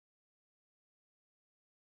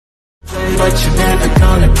but you're never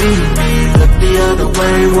gonna beat me. Look the other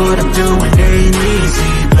way, what I'm doing ain't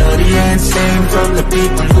easy. Bloody hands stained from the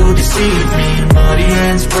people who deceive me. Muddy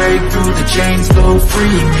hands break through the chains, go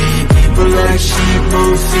free me. People like sheep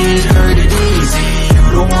move feet, hurt it easy.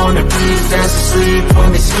 You don't wanna be fast asleep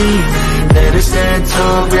when they scheming. Better stand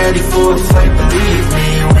tall, ready for a fight, believe me.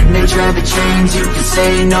 When they try to change, you can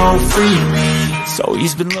say no, free me. So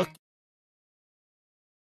he's been looking.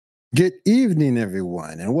 Good evening,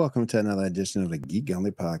 everyone, and welcome to another edition of the Geek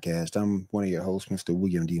Gauntlet Podcast. I'm one of your hosts, Mr.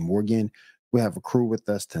 William D. Morgan. We have a crew with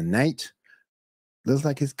us tonight. Looks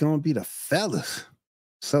like it's going to be the fellas.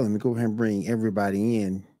 So let me go ahead and bring everybody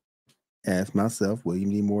in as myself, William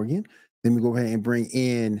D. Morgan. Let me go ahead and bring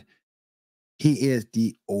in, he is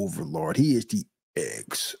the Overlord. He is the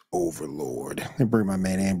ex-Overlord. And bring my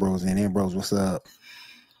man Ambrose in. Ambrose, what's up?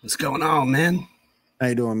 What's going on, man? How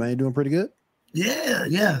you doing, man? You doing pretty good?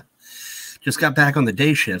 Yeah. Just got back on the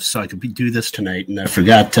day shift so I could do this tonight, and I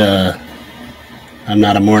forgot I'm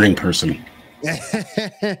not a morning person.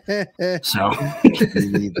 So,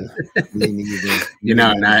 Me neither. You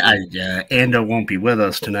know, and Ando won't be with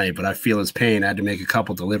us tonight, but I feel his pain. I had to make a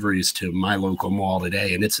couple deliveries to my local mall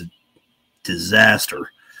today, and it's a disaster.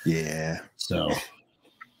 Yeah. So,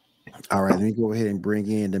 all right, let me go ahead and bring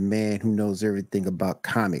in the man who knows everything about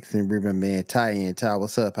comics, and bring my man Ty in. Ty,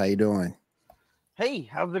 what's up? How you doing? Hey,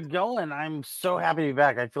 how's it going? I'm so happy to be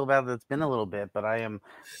back. I feel bad that it's been a little bit, but I'm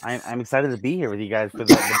excited to be here with you guys for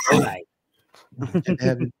the night.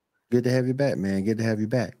 Good to have you back, man. Good to have you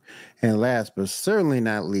back. And last but certainly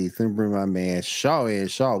not least, let me bring my man Shaw in.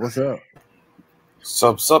 Shaw, what's up?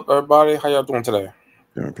 Sup, everybody? How y'all doing today?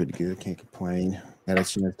 Doing pretty good. Can't complain. Had a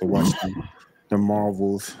chance to watch the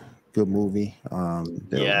Marvels. Good movie.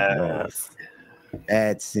 Yes.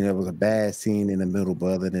 Bad scene. It was a bad scene in the middle, but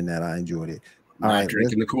other than that, I enjoyed it. All not right,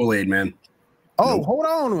 drinking the Kool-Aid, man. Oh, Nope. Hold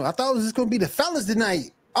on. I thought it was just gonna be the fellas tonight.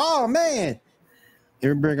 Oh man.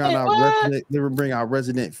 Let me bring our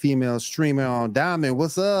resident female streamer on Diamond.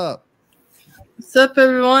 What's up? What's up,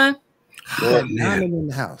 everyone? Oh, Diamond in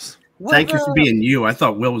the house. Thank you for being you. I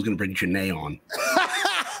thought Will was going to bring Janae on.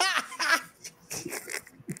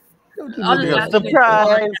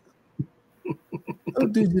 Surprise!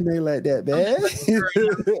 Don't do Janae like that, man.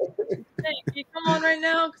 Hey, can you come on right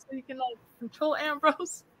now so you can control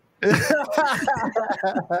Ambrose?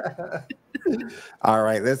 All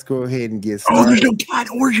right, let's go ahead and get Oh, started. there's no Cat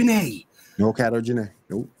or Janae. No Cat or Janae.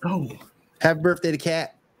 Nope. Oh. Happy birthday to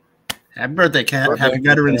Cat. Happy birthday, Cat. Happy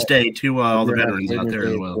Veterans Day to all the veterans Happy out there as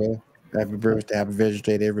birthday, well. bro. Happy birthday, happy Veterans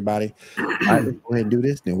Day to everybody. All right, let's go ahead and do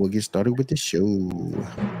this, then we'll get started with the show.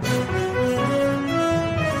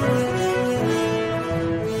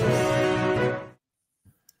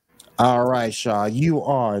 All right, Shaw, you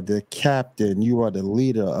are the captain. You are the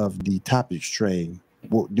leader of the topics train.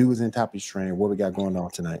 What dudes in topics train? What we got going on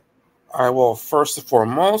tonight? All right, well, first and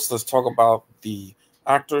foremost, let's talk about the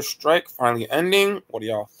actors' strike finally ending. What are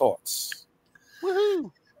y'all thoughts?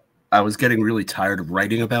 Woohoo! I was getting really tired of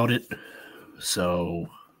writing about it, so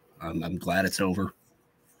I'm glad it's over.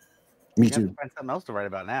 Me You have too. to find something else to write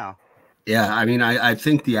about now. Yeah, I mean, I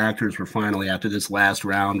think the actors were finally, after this last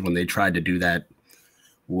round, when they tried to do that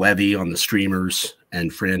levy on the streamers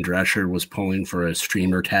and Fran Drescher was pulling for a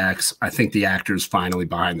streamer tax, I think the actors finally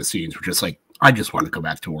behind the scenes were just like, I just want to go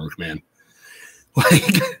back to work, man.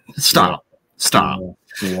 Like, stop.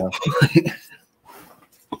 Yeah.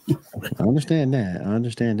 I understand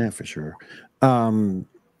that for sure. I'm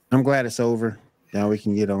glad it's over. Now we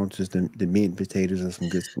can get on to just the meat and potatoes of some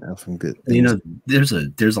good things. You know, there's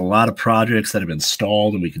a lot of projects that have been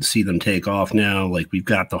stalled, and we can see them take off now. Like, we've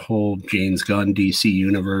got the whole James Gunn DC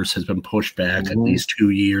universe has been pushed back at least 2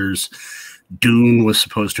 years. Dune was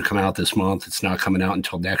supposed to come out this month. It's not coming out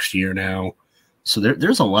until next year now. So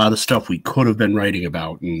there's a lot of stuff we could have been writing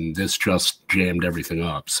about, and this just jammed everything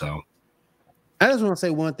up. So I just want to say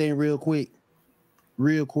one thing real quick,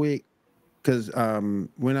 because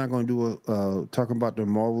we're not going to do talking about the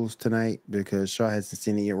Marvels tonight because Shaw hasn't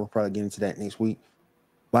seen it yet. We'll probably get into that next week.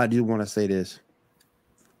 But I do want to say this.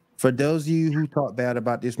 For those of you who talk bad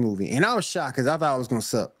about this movie, and I was shocked because I thought it was going to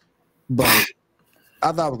suck, but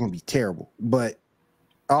I thought it was going to be terrible. But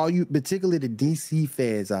all you, particularly the DC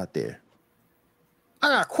fans out there, I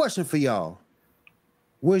got a question for y'all.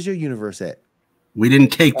 Where's your universe at? we didn't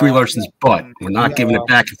take Brie Larson's butt. We're not giving it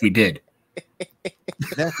back if we did.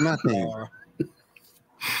 That's my thing.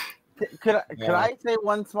 Could I say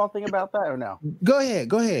one small thing about that or no? Go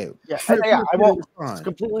ahead. Yeah, I won't. It's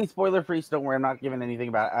completely spoiler free, so don't worry. I'm not giving anything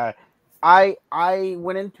about it. I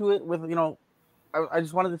went into it with I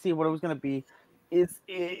just wanted to see what it was going to be. is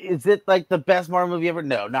it like the best Marvel movie ever?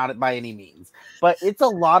 No, not by any means. But it's a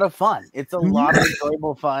lot of fun. It's a lot of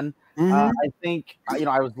enjoyable fun. I think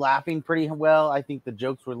I was laughing pretty well. I think the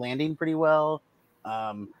jokes were landing pretty well.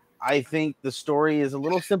 I think the story is a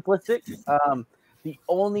little simplistic. The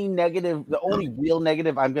only real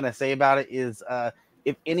negative I'm gonna say about it is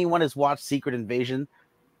if anyone has watched Secret Invasion,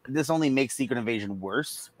 this only makes Secret Invasion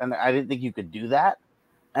worse, and I didn't think you could do that.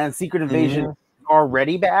 And Secret Invasion is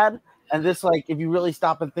already bad. And this, like, if you really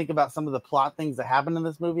stop and think about some of the plot things that happen in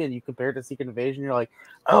this movie and you compare it to Secret Invasion, you're like,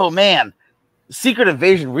 oh man, Secret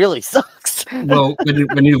Invasion really sucks. Well,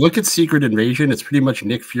 when you look at Secret Invasion, it's pretty much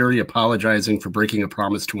Nick Fury apologizing for breaking a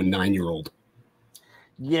promise to a 9-year-old.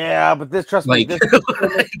 Yeah, but this, trust me, this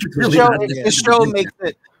show makes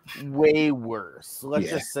it way worse. Let's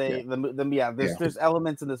just say there's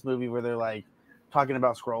elements in this movie where they're like talking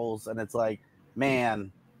about Skrulls, and it's like,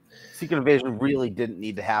 man, Secret Invasion really didn't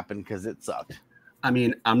need to happen because it sucked. I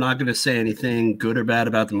mean, I'm not going to say anything good or bad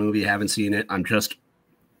about the movie. I haven't seen it. I'm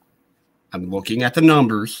looking at the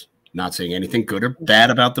numbers, not saying anything good or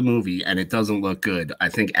bad about the movie, and it doesn't look good. I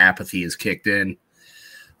think apathy is kicked in.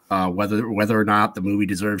 Whether or not the movie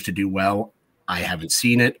deserves to do well, I haven't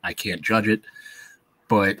seen it. I can't judge it.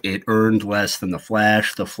 But it earned less than The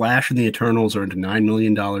Flash. The Flash and the Eternals earned $9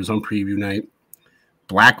 million on preview night.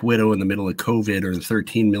 Black Widow in the middle of COVID earned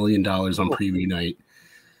 $13 million on preview night.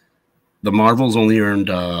 The Marvels only earned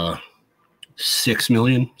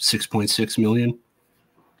 $6.6 million.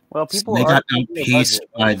 Well, people they got outpaced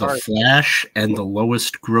by The Flash and the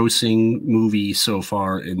lowest grossing movie so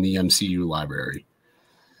far in the MCU library.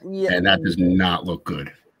 Yeah, and that does not look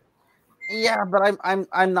good. Yeah, but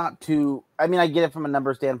I'm not too. I mean, I get it from a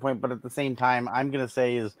number standpoint, but at the same time, I'm gonna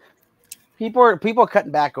say is people are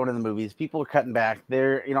cutting back going to the movies. People are cutting back.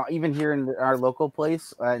 They're even here in our local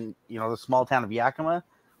place and the small town of Yakima,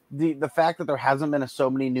 the fact that there hasn't been so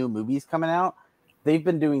many new movies coming out. They've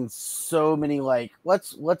been doing so many like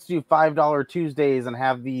let's do $5 Tuesdays and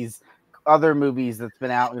have these other movies that's been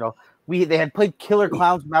out. They had played Killer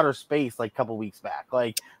Clowns from Outer Space like a couple weeks back.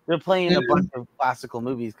 Like they're playing a bunch of classical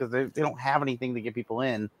movies because they don't have anything to get people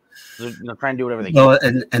in. So they're trying to do whatever they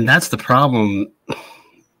can. And that's the problem.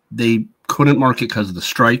 They couldn't market because of the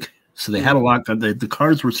strike, so they had a lot. The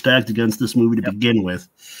cards were stacked against this movie to begin with.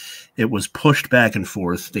 It was pushed back and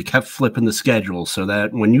forth. They kept flipping the schedule so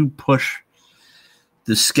that when you push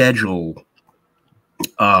the schedule,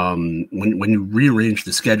 when you rearrange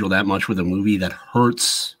the schedule that much with a movie, that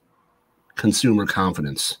hurts consumer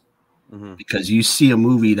confidence because you see a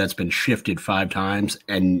movie that's been shifted 5 times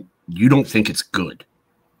and you don't think it's good.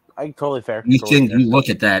 Totally fair. You look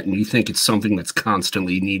at that and you think it's something that's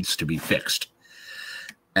constantly needs to be fixed.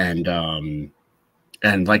 And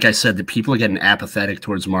like I said, the people are getting apathetic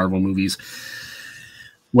towards Marvel movies.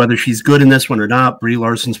 Whether she's good in this one or not, Brie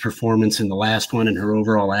Larson's performance in the last one and her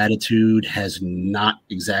overall attitude has not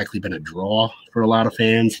exactly been a draw for a lot of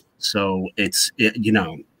fans. So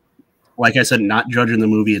like I said, not judging the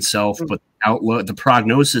movie itself, but the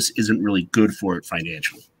prognosis isn't really good for it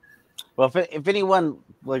financially. Well, if anyone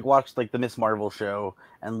watched the Miss Marvel show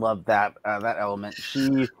and loved that element,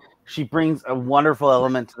 she brings a wonderful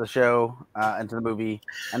element to the show into the movie.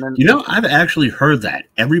 And then I've actually heard that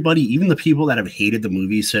everybody, even the people that have hated the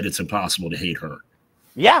movie, said it's impossible to hate her.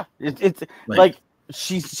 Yeah, it's like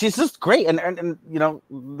she's just great, and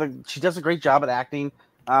she does a great job at acting.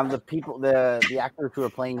 The actors who are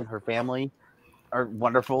playing her family are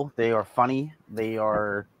wonderful. They are funny. They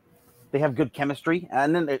have good chemistry,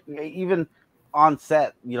 and then even on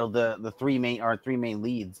set, the three main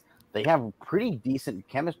leads, they have pretty decent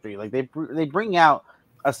chemistry. Like they bring out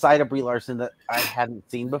a side of Brie Larson that I hadn't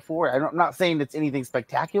seen before. I'm not saying it's anything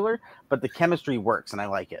spectacular, but the chemistry works, and I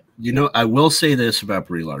like it. I will say this about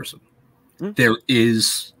Brie Larson: there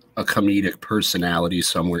is a comedic personality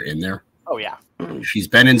somewhere in there. Oh yeah. She's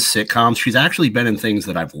been in sitcoms. She's actually been in things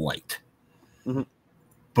that I've liked.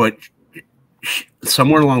 But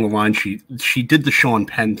somewhere along the line, she did the Sean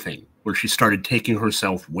Penn thing where she started taking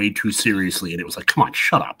herself way too seriously, and it was like, come on,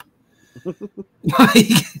 shut up.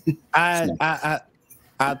 I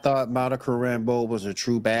thought Monica Rambeau was a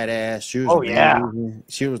true badass.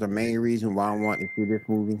 She was the main reason why I wanted to see this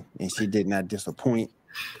movie, and she did not disappoint.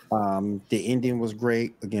 The ending was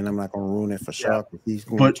great. Again, I'm not going to ruin it for Shark, but he's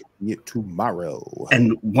going to get tomorrow.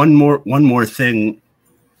 And one more thing.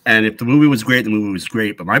 And if the movie was great, the movie was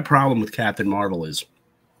great. But my problem with Captain Marvel is,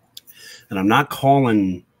 and I'm not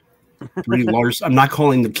calling Brie Larson, I'm not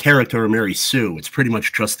calling the character Mary Sue. It's pretty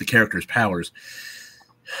much just the character's powers.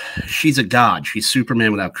 She's a god. She's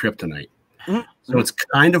Superman without kryptonite. So it's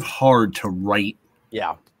kind of hard to write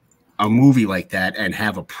a movie like that and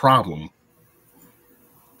have a problem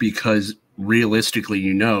because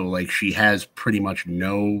realistically, like she has pretty much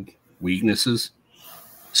no weaknesses.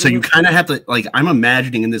 So you kind of have to, like, I'm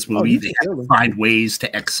imagining in this movie they have to find ways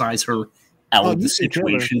to excise her out of the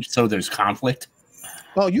situation so there's conflict.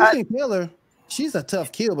 Oh, you can kill her. She's a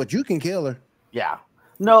tough kill, but you can kill her. Yeah.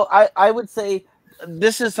 No, I would say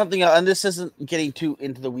this is something, and this isn't getting too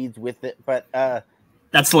into the weeds with it, but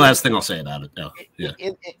that's the last thing I'll say about it. No. Yeah.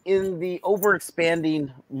 In the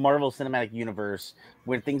over-expanding Marvel Cinematic Universe,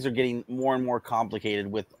 when things are getting more and more complicated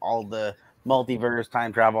with all the multiverse,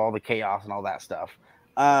 time travel, all the chaos, and all that stuff,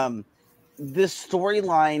 this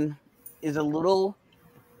storyline is a little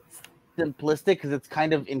simplistic because it's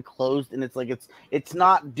kind of enclosed, and it's like it's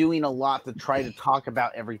not doing a lot to try to talk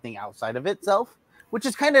about everything outside of itself, which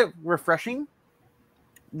is kind of refreshing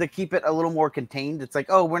to keep it a little more contained. It's like,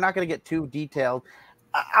 oh, we're not going to get too detailed.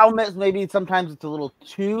 I'll admit maybe sometimes it's a little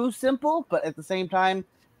too simple, but at the same time,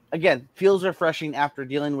 again, feels refreshing after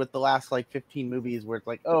dealing with the last like 15 movies where it's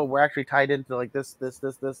like, oh, we're actually tied into like this,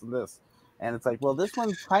 and this. And it's like, well, this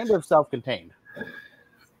one's kind of self-contained.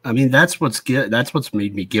 I mean, that's what's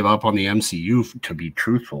made me give up on the MCU, to be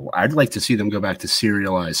truthful. I'd like to see them go back to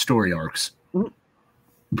serialized story arcs.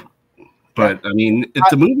 Mm-hmm. But I mean, if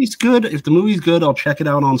the movie's good, I'll check it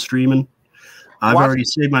out on streaming. I've already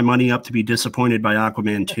saved my money up to be disappointed by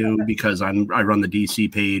Aquaman 2 because I run the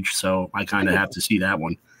DC page, so I kind of have to see that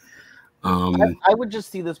one. I would just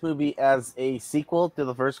see this movie as a sequel to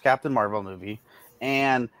the first Captain Marvel movie,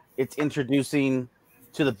 and it's introducing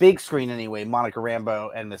to the big screen anyway, Monica Rambeau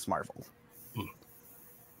and Miss Marvel. All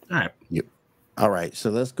right. Yep. All right. So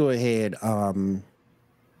let's go ahead. Shall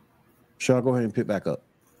I go ahead and pick back up?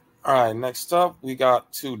 All right. Next up, we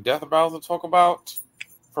got 2 death battles to talk about.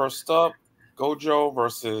 First up, Gojo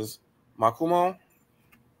versus Makumo.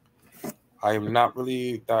 I am not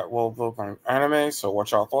really that well versed on anime, so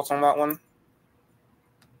what's y'all thoughts on that one?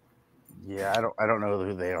 Yeah, I don't know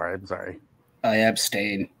who they are. I'm sorry. I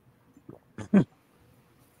abstain.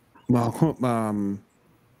 Well,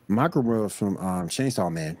 Makumo is from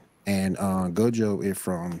Chainsaw Man, and Gojo is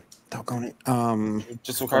from doggone it.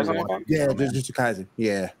 Jujutsu Kaisen. Yeah, Jujutsu Kaisen.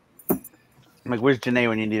 Yeah. I'm like, where's Janae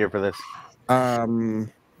when you need her for this? Oh,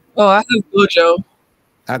 I have Gojo.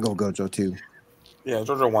 I go Gojo too. Yeah,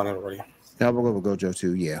 Jojo won it already. I'll go with Gojo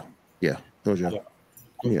too. Yeah, Gojo.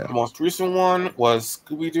 Yeah. The most recent one was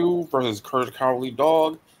Scooby-Doo versus Courage the Cowardly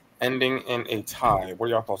Dog, ending in a tie. What are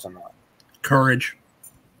y'all thoughts on that? Courage.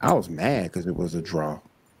 I was mad because it was a draw.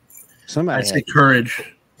 I say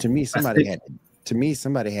Courage. To me, somebody had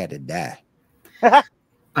to die.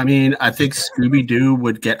 I mean, I think Scooby-Doo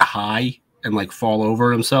would get high and like fall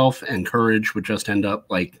over himself, and Courage would just end up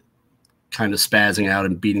like kind of spazzing out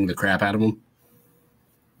and beating the crap out of him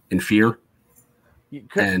in fear.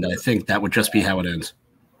 And I think that would just be how it ends.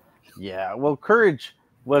 Yeah, well, Courage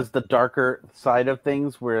was the darker side of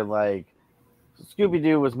things, where like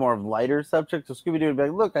Scooby-Doo was more of lighter subject. So Scooby-Doo would be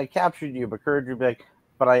like, look, I captured you, but Courage would be like,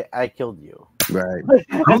 but I killed you. Right.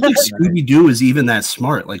 I don't think Scooby-Doo is even that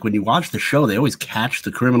smart. Like when you watch the show, they always catch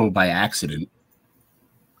the criminal by accident.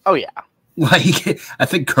 Oh yeah. Like I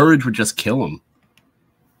think Courage would just kill him.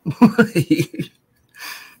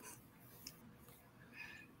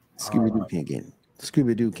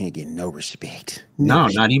 Scooby-Doo can't get no respect. No,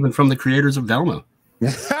 not even from the creators of Velma. They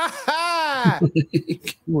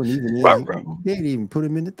didn't even put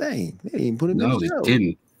him in the thing. They didn't even put him in the show. No, they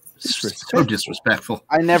didn't. So disrespectful.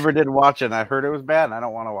 I never did watch it, and I heard it was bad, and I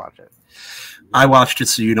don't want to watch it. I watched it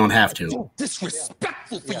so you don't have to. So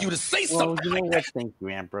disrespectful for you to say Well, something you know like what? that. Thank you,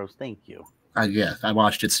 Ambrose. Thank you. Yeah, I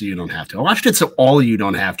watched it so you don't have to. I watched it so all of you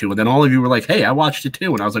don't have to. And then all of you were like, hey, I watched it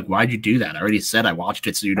too. And I was like, why'd you do that? I already said I watched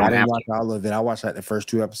it so you don't have to. I didn't watch all of it. I watched like the first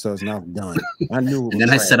 2 episodes and I was done. I knew. And then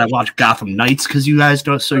I said I watched Gotham Knights because you guys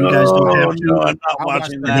don't, so you guys don't have to. No, I'm not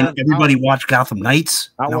watching that. And then everybody watched Gotham Knights.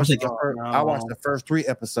 I watched the first 3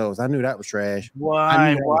 episodes. I knew that was trash.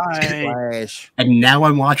 Why? Trash. And now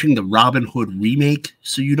I'm watching the Robin Hood remake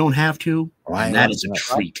so you don't have to. And that is a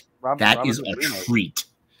treat. That is a treat.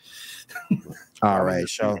 All right,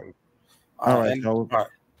 so. All right.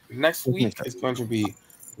 Next week is going to be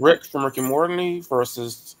Rick from Rick and Morty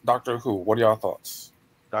versus Doctor Who. What are y'all thoughts?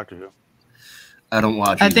 Doctor Who. I don't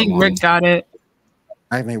watch. I think Rick got it.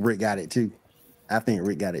 I think Rick got it too.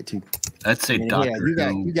 I'd say Doctor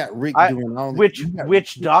Who. You got Rick doing all.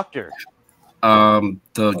 Which Doctor?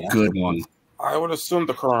 The good one. I would assume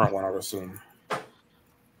the current one. I would assume.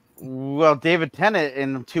 Well, David Tennant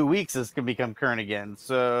in 2 weeks is going to become current again.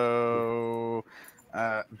 So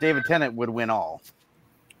David Tennant would win all.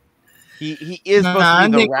 He is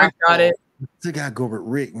supposed to be the Rick got it. I gotta go with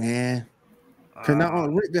Rick, man. Cause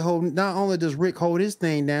not only does Rick hold his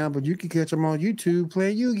thing down, but you can catch him on YouTube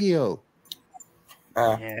playing Yu-Gi-Oh.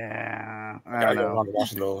 Yeah, I gotta don't get know. around to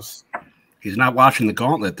watching those. He's not watching the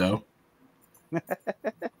Gauntlet though.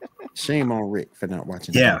 Shame on Rick for not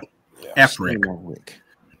watching. Yeah, F Rick. Shame on Rick.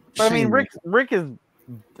 But I mean, Shame Rick is.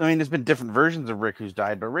 I mean, there's been different versions of Rick who's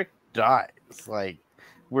died, but Rick dies. Like,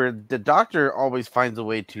 where the Doctor always finds a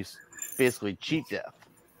way to basically cheat death.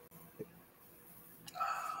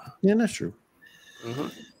 Yeah, that's true.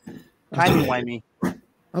 Mm-hmm. Timey-wimey.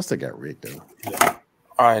 I still got Rick though. Yeah.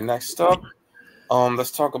 All right, next up,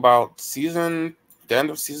 let's talk about the end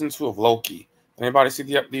of season 2 of Loki. Anybody see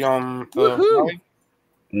the Woohoo!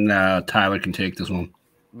 No, Tyler can take this one.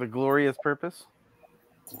 The Glorious Purpose.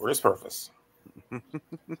 Glorious Purpose? I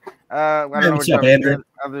don't know What's what up, to Andrew? say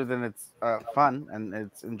other than it's fun and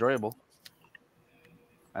it's enjoyable.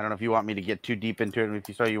 I don't know if you want me to get too deep into it, and if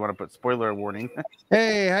you want to put spoiler warning.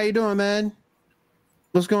 Hey, how you doing, man?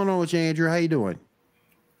 What's going on with you, Andrew? How you doing?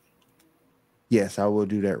 Yes, I will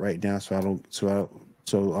do that right now, so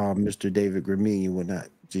Mr. David Grameen will not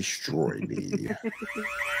destroy me.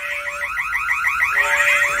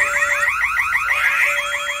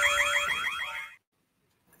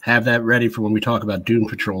 Have that ready for when we talk about Doom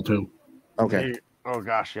Patrol too. Okay. Oh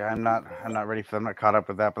gosh, yeah, I'm not ready for. I'm not caught up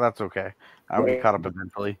with that, but that's okay. I'll get caught up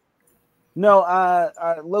eventually. No,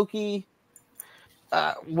 Loki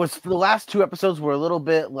was the last 2 episodes were a little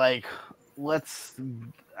bit like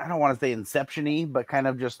I don't want to say Inception-y, but kind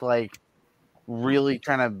of just like really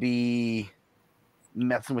trying to be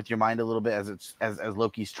messing with your mind a little bit as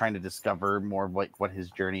Loki's trying to discover more of like what his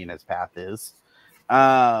journey and his path is.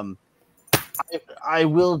 I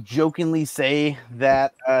will jokingly say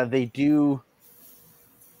that they do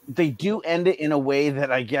end it in a way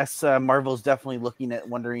that I guess Marvel's definitely looking at,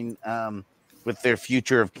 wondering what their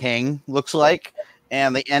future of Kang looks like,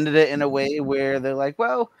 and they ended it in a way where they're like,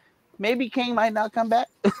 well, maybe Kang might not come back.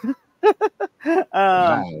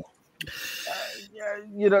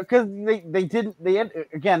 You know, because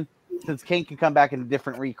again, since Kang can come back in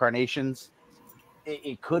different reincarnations,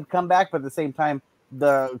 it could come back, but at the same time,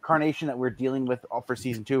 the incarnation that we're dealing with for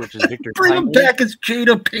season 2, which is Victor, Bring him back as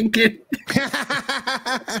Jada Pinkett.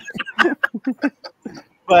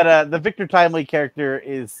 But the Victor Timely character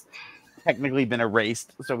is technically been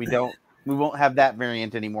erased, so we won't have that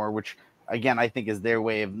variant anymore, which again I think is their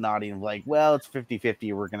way of nodding like, well, it's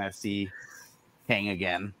 50-50, we're gonna see Kang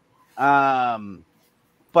again.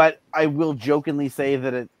 But I will jokingly say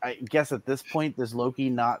that I guess at this point, this Loki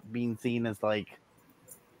not being seen as like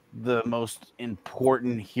the most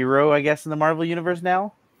important hero, I guess, in the Marvel universe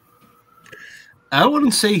now. I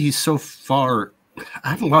wouldn't say he's so far. I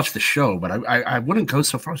haven't watched the show, but I wouldn't go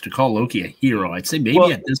so far as to call Loki a hero. I'd say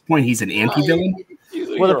maybe at this point he's an anti-villain.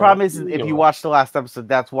 Well, the problem is if you watch the last episode,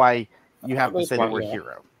 that's why you have to say the word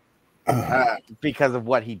hero. Because of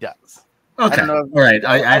what he does. Okay. I don't know all right.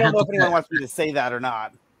 I don't know if anyone wants me to say that or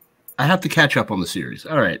not. I have to catch up on the series.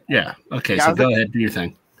 All right. Yeah. Okay. So go ahead. Do your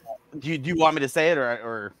thing. Do you want me to say it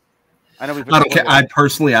or I know we. I don't care. I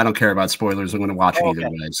don't care about spoilers. I'm going to watch it either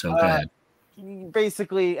way. So go ahead.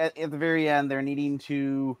 Basically, at the very end, they're needing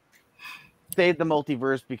to save the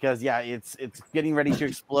multiverse because it's getting ready to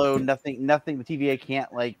explode. Nothing. The TVA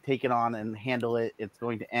can't like take it on and handle it. It's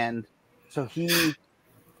going to end. So he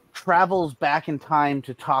travels back in time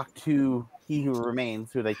to talk to He Who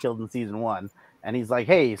Remains, who they killed in season 1, and he's like,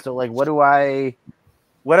 "Hey, so like, what do I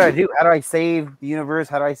do? How do I save the universe?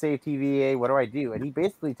 How do I save TVA? What do I do?" And he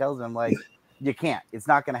basically tells him like, "You can't. It's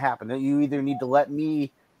not going to happen. You either need to let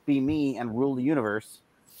me be me and rule the universe,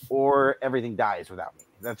 or everything dies without me.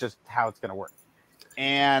 That's just how it's going to work."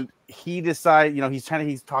 And he decided,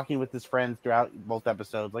 he's talking with his friends throughout both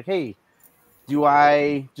episodes, like, "Hey, do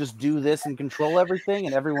I just do this and control everything?"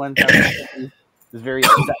 And everyone is very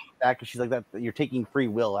upset with that because she's like, "That you're taking free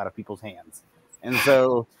will out of people's hands." And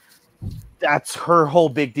so that's her whole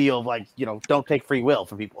big deal of like, don't take free will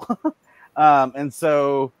from people. And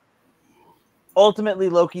so ultimately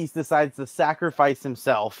Loki decides to sacrifice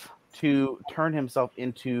himself to turn himself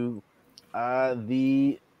into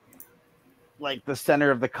the center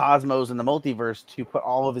of the cosmos and the multiverse, to put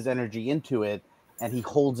all of his energy into it, and he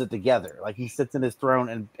holds it together. Like he sits in his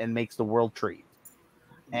throne and makes the world tree.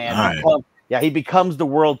 And he becomes the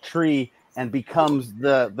world tree and becomes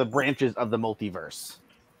the branches of the multiverse.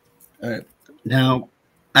 Now,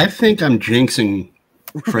 I think I'm jinxing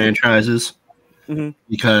franchises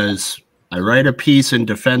because I write a piece in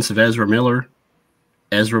defense of Ezra Miller.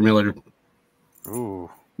 Ezra Miller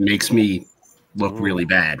makes me look really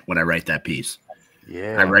bad when I write that piece.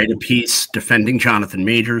 Yeah. I write a piece defending Jonathan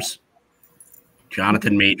Majors.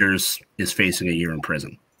 Jonathan Majors is facing a year in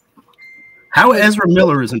prison. How Ezra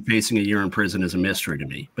Miller isn't facing a year in prison is a mystery to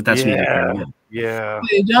me, but that's Yeah.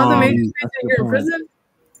 Wait, Jonathan Majors that's facing the here in point. prison?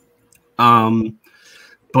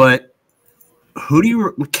 But who do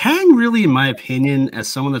you Kang really, in my opinion, as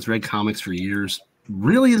someone that's read comics for years,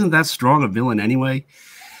 really isn't that strong a villain anyway.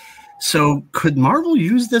 So could Marvel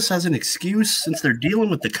use this as an excuse since they're dealing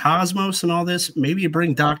with the cosmos and all this? Maybe you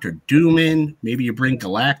bring Doctor Doom in, maybe you bring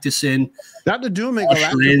Galactus in. Dr. Doom and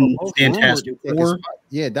Usher Galactus in were both Fantastic rumored to take his Four. spot.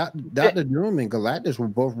 Yeah, Dr. Doom and Galactus were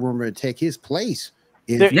both rumored to take his place.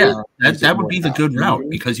 Yeah, that would be the good route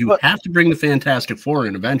because you have to bring the Fantastic Four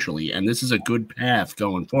in eventually, and this is a good path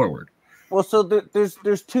going forward. Well, so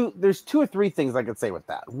there's two or three things I could say with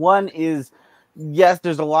that. One is, yes,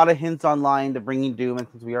 there's a lot of hints online to bringing Doom, and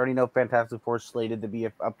since we already know Fantastic Four is slated to be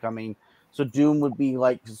upcoming, so Doom would be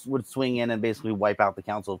would swing in and basically wipe out the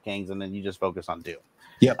Council of Kings, and then you just focus on Doom.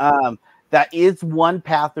 Yep. That is one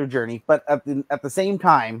path or journey, but at the same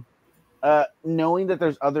time, knowing that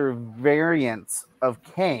there's other variants of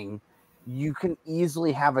Kang, you can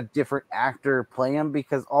easily have a different actor play him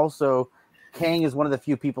because also Kang is one of the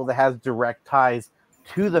few people that has direct ties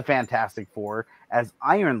to the Fantastic Four as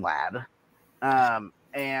Iron Lad. And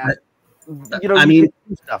you can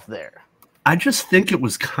do stuff there. I just think it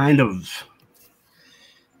was kind of,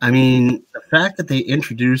 the fact that they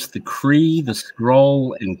introduced the Kree, the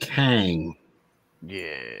Skrull, and Kang,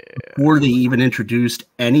 before they even introduced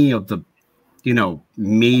any of the,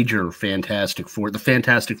 major Fantastic Four, the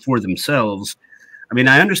Fantastic Four themselves.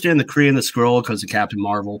 I understand the Kree and the Skrull because of Captain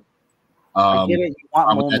Marvel. I get it. You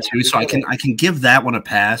want that too, so I can give that one a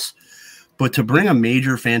pass. But to bring a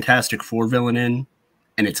major Fantastic Four villain in,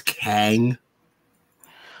 and it's Kang,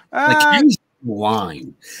 Kang's the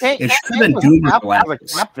line. It should have been Doom or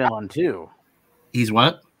Galactus. A Cap villain too. He's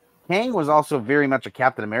what? Kang was also very much a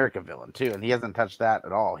Captain America villain too, and he hasn't touched that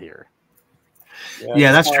at all here.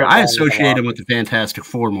 Yeah, that's true. I associate him with the Fantastic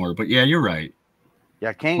Four more, but yeah, you're right.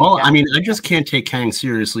 Yeah, Kang. Well, I just can't take Kang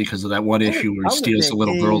seriously because of that one issue where he steals the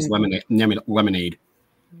little girl's lemonade.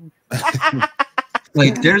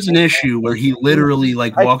 There's an issue where he literally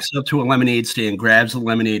walks up to a lemonade stand, grabs the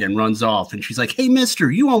lemonade, and runs off. And she's like, "Hey, mister,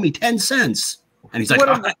 you owe me 10 cents." And he's like,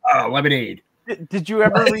 lemonade. Did you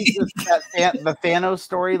ever read the Thanos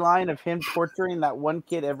storyline of him torturing that one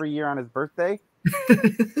kid every year on his birthday?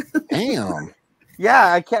 Damn.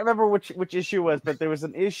 Yeah, I can't remember which issue it was, but there was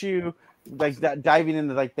an issue that diving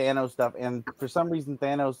into Thanos stuff, and for some reason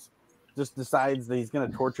Thanos just decides that he's going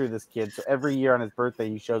to torture this kid. So every year on his birthday,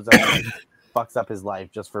 he shows up and fucks up his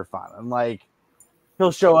life just for fun. And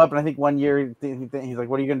he'll show up, and I think one year he's like,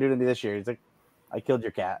 "What are you going to do to me this year?" He's like, "I killed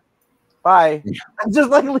your cat. Bye." I'm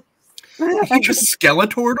just he just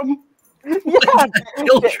Skeletored him. Yeah,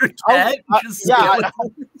 killed your cat.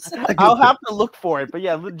 I'll have to look for it, but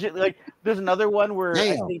yeah, legit. There's another one where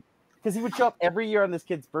I think because he would show up every year on this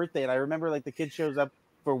kid's birthday, and I remember the kid shows up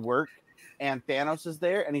for work, and Thanos is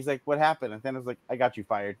there, and he's like, "What happened?" And Thanos is like, "I got you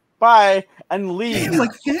fired. Bye," and leaves.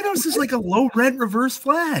 Thanos is like a low rent Reverse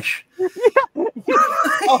Flash.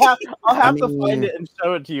 I'll have to find it and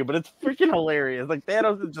show it to you, but it's freaking hilarious.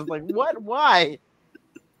 Thanos is just like, "What? Why?"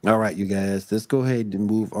 All right, you guys, let's go ahead and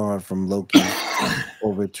move on from Loki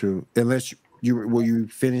over to unless will you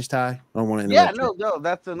finish, Ty? I don't want to interrupt. No,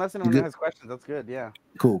 that's unless anyone has questions. That's good. Yeah.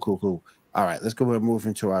 Cool. All right, let's go ahead and move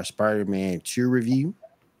into our Spider-Man 2 review.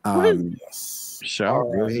 Shaw,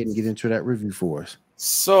 go ahead and get into that review for us.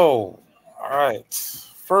 So, all right.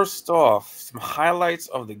 First off, some highlights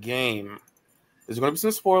of the game. There's going to be some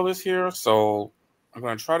spoilers here, so I'm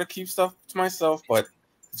going to try to keep stuff to myself, but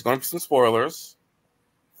there's going to be some spoilers.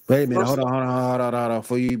 Wait a minute, hold on.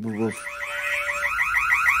 For you,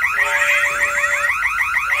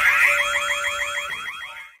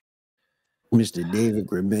 Mr. David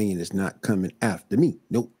Gramillion is not coming after me.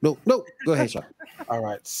 Nope. Go ahead, Shaw. All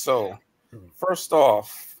right, so first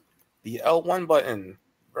off, the L1 button,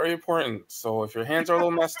 very important. So if your hands are a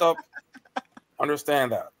little messed up,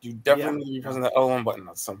 understand that. You definitely need to be pressing the L1 button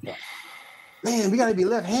at some point. Man, we got to be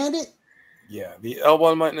left-handed? Yeah, the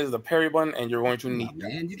L1 button is the parry button, and you're going to need that.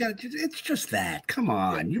 Man, it's just that. Come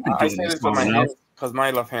on. You've been I doing say this this with long my enough. hands because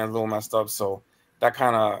my left hand's a little messed up, so that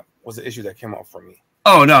kind of was the issue that came up for me.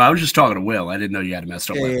 Oh, no, I was just talking to Will. I didn't know you had messed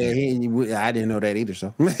up. Yeah, I didn't know that either,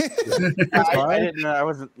 so. I didn't know. I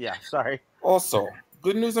wasn't. Yeah, sorry. Also,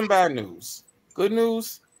 good news and bad news. Good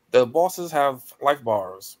news, the bosses have life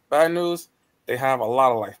bars. Bad news, they have a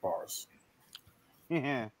lot of life bars.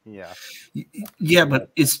 Yeah,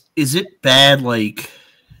 but is it bad?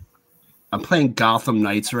 I'm playing Gotham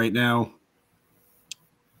Knights right now.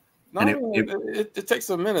 No, it takes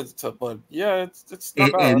a minute but yeah, it's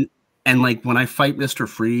not bad. And when I fight Mr.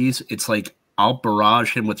 Freeze, it's I'll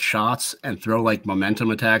barrage him with shots and throw like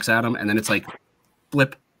momentum attacks at him, and then it's like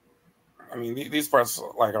flip. I mean, these parts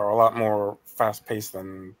like are a lot more fast paced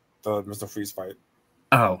than the Mr. Freeze fight.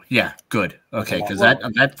 Oh yeah, good. Okay, because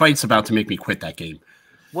that fight's about to make me quit that game.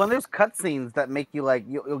 Well, there's cutscenes that make you like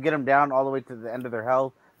you'll get them down all the way to the end of their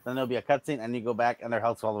health. Then there'll be a cutscene, and you go back, and their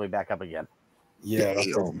health's all the way back up again. Yeah,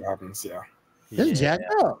 that's what happens. Yeah. That's jacked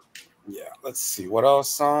up. Yeah. Let's see what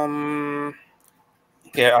else. Yeah,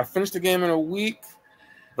 I finished the game in a week,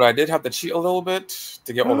 but I did have to cheat a little bit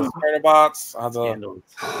to get all the spider bots. I had to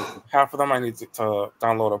half of them. I need to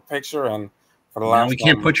download a picture, and for the last, we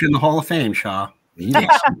can't put you in the Hall of Fame, Shaw. You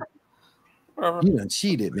done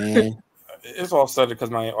cheated, man. It's all started because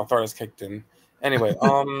my arthritis kicked in. Anyway,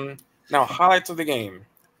 now highlights of the game.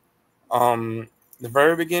 The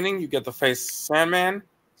very beginning, you get to face Sandman,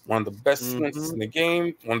 one of the best sequences in the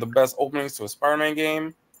game, one of the best openings to a Spider-Man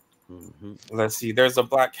game. Let's see. There's a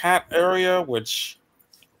Black Cat area, which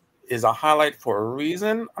is a highlight for a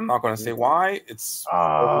reason. I'm not going to say why. It's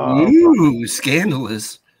ooh,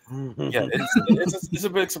 scandalous. Yeah, it's a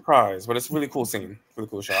big surprise, but it's a really cool scene, really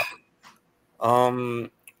cool shot.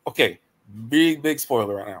 Okay, big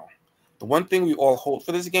spoiler right now. The one thing we all hoped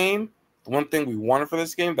for this game, the one thing we wanted for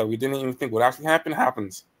this game that we didn't even think would actually happen,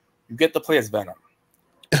 happens. You get to play as Venom.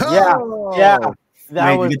 Yeah.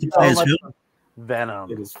 That was so much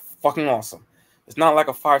Venom. It is fucking awesome. It's not like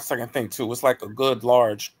a 5-second thing too. It's like a good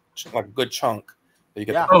good chunk. That you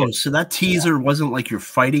get to so that teaser wasn't like you're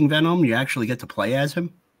fighting Venom. You actually get to play as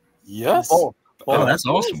him. Yes. Oh, that's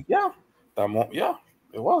awesome. Yeah.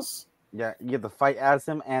 It was. Yeah, you get to fight as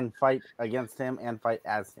him and fight against him and fight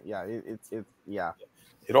as him. Yeah, yeah.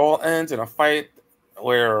 It all ends in a fight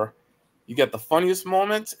where you get the funniest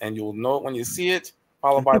moment, and you'll know it when you see it,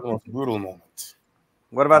 followed by the most brutal moment.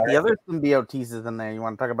 What about the other symbiote teases in there? You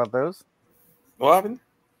want to talk about those? What happened?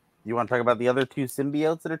 You want to talk about the other two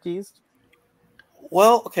symbiotes that are teased?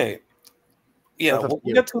 Well, okay. Yeah, we'll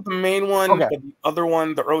get to the main one, but the other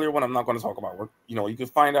one, the earlier one, I'm not going to talk about. You can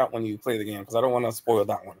find out when you play the game because I don't want to spoil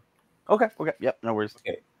that one. Okay. Yep, no worries.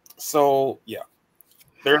 Okay. So, yeah.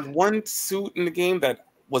 There's one suit in the game that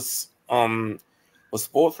was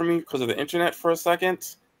spoiled for me because of the internet for a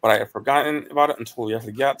second, but I had forgotten about it until we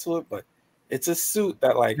actually got to it. But it's a suit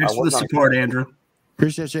that Thanks for the support, Andrew.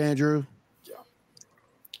 Appreciate you, Andrew. Yeah.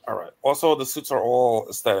 All right. Also, the suits are all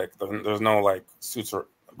aesthetic. There's no suits or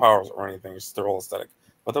powers or anything. They're all aesthetic.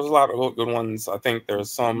 But there's a lot of good ones. I think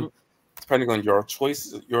there's some depending on your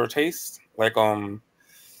choice, your taste. Like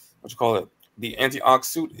what you call it? The anti-ox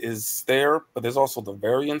suit is there, but there's also the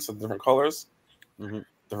variants of different colors.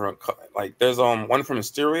 Different there's one from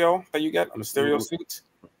Mysterio that you get, a Mysterio suit,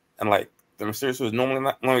 and the Mysterio suit is normally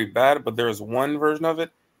not normally bad, but there's one version of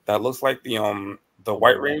it that looks like the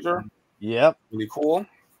White Ranger. Yep, really cool.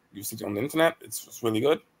 You see it on the internet. It's really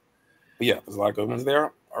good. But yeah, there's a lot of good ones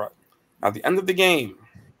there. All right, now at the end of the game,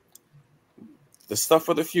 the stuff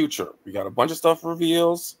for the future. We got a bunch of stuff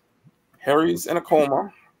reveals. Harry's in a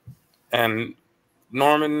coma, and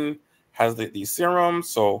Norman has the serum,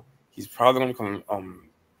 so he's probably going to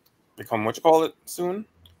become what you call it soon.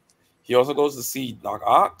 He also goes to see Doc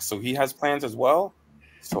Ock, so he has plans as well.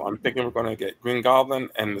 So I'm thinking we're going to get Green Goblin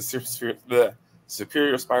and the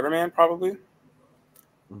Superior Spider-Man probably.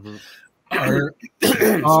 So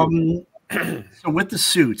with the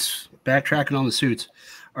suits, backtracking on the suits,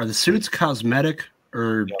 are the suits cosmetic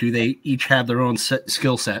or do they each have their own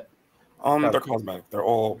skill set? They're cosmetic. They're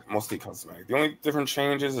all mostly cosmetic. The only different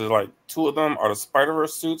changes is two of them are the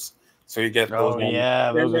Spider-Verse suits. So you get those.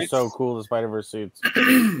 Those are so cool. The Spider-Verse suits.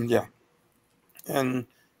 Yeah, and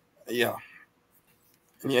you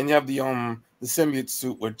have the symbiote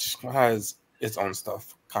suit, which has its own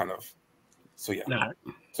stuff, kind of. So yeah,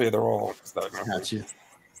 they're all aesthetic. Got you.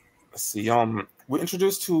 Let's see. We're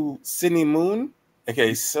introduced to Sydney Moon,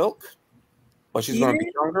 aka Silk, but she's going to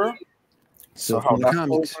be younger. So how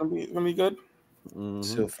that's going to be good.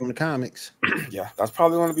 So from the comics, yeah, that's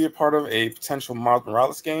probably going to be a part of a potential Miles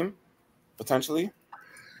Morales game, potentially.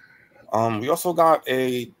 We also got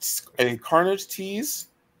a Carnage tease,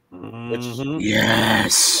 which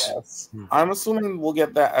yes, I'm assuming we'll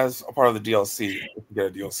get that as a part of the DLC. If we get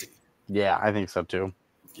a DLC. Yeah, I think so too.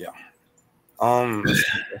 Yeah.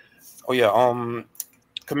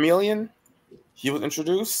 Chameleon, he was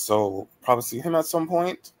introduced, so probably see him at some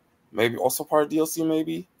point. Maybe also part of DLC,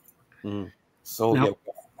 maybe. So now, yeah,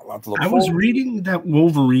 a lot to look I was reading that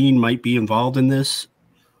Wolverine might be involved in this.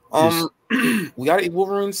 We got a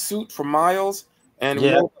Wolverine suit for Miles, and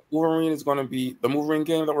we know Wolverine is going to be the Wolverine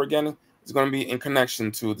game that we're getting is going to be in connection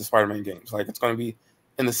to the Spider-Man games. It's going to be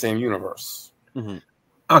in the same universe.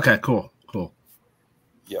 Okay, cool.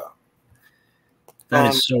 Yeah.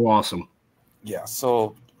 That is so awesome. Yeah,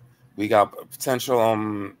 so we got potential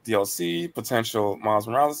DLC, potential Miles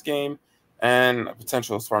Morales game, and a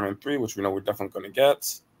potential Spider-Man 3, which we know we're definitely going to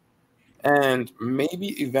get. And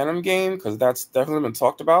maybe a Venom game, because that's definitely been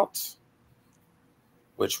talked about,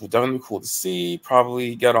 which will definitely be cool to see.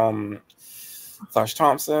 Probably get Flash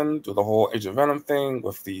Thompson, do the whole Age of Venom thing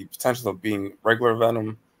with the potential of being regular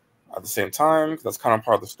Venom at the same time, because that's kind of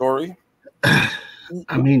part of the story.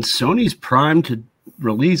 I mean, Sony's primed to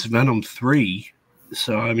release Venom 3,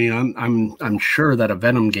 so I mean, I'm sure that a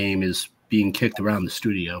Venom game is being kicked around the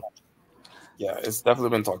studio. Yeah, it's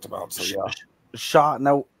definitely been talked about. So yeah, Shaw.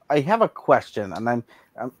 Now I have a question, and I'm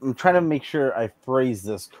trying to make sure I phrase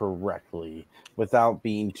this correctly without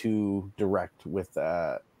being too direct with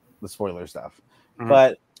the spoiler stuff. Mhm.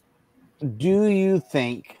 But do you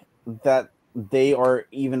think that they are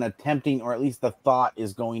even attempting, or at least the thought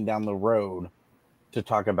is going down the road to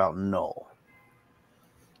talk about Null?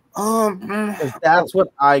 Because that's what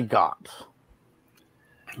I got.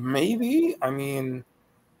 maybe. I mean,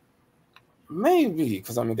 maybe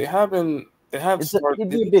because I mean they have It'd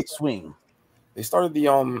be a big swing. They started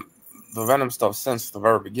the Venom stuff since the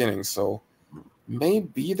very beginning, so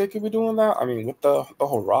maybe they could be doing that. I mean, with the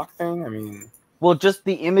whole Rock thing. I mean, Well, just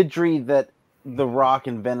the imagery that the Rock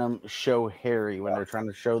and Venom show Harry when they're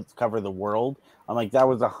trying to cover the world. I'm like, that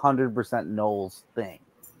was 100% Null's thing.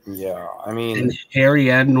 yeah. I mean, And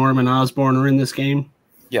Harry and Norman Osborn are in this game.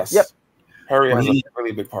 yes. Yep. Harry has a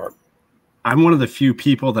really big part. I'm one of the few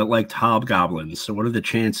people that liked Hobgoblins, so what are the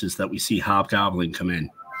chances that we see Hobgoblin come in?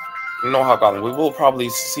 No Hobgoblin. We will probably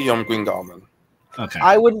see Green Goblin. Okay.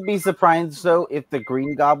 I wouldn't be surprised, though, if the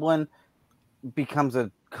Green Goblin becomes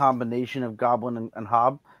a combination of Goblin and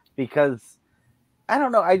Hob, because I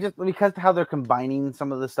don't know. Because of how they're combining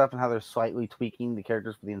some of the stuff and how they're slightly tweaking the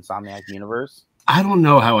characters for the Insomniac universe. I don't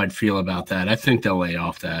know how I'd feel about that. I think they'll lay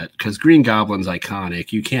off that because Green Goblin's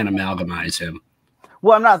iconic. You can't amalgamize him.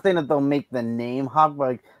 Well, I'm not saying that they'll make the name Hob,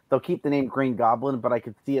 like they'll keep the name Green Goblin, but I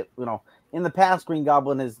could see it. In the past, Green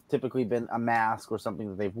Goblin has typically been a mask or something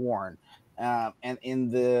that they've worn, and in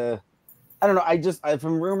the, I don't know.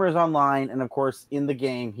 From rumors online, and of course in the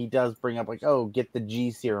game, he does bring up like, oh, get the G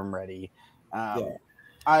serum ready.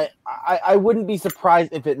 I wouldn't be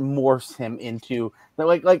surprised if it morphs him into well,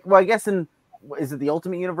 I guess is it the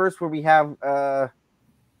Ultimate Universe where we have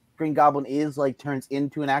Green Goblin turns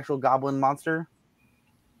into an actual goblin monster?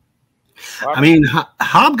 I mean,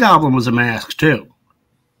 Hobgoblin was a mask too.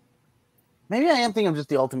 Maybe I am thinking of just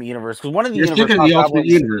the Ultimate Universe because one of the You're thinking of the Ultimate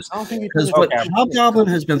Universe I don't think because Hobgoblin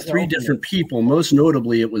has been three different people. Most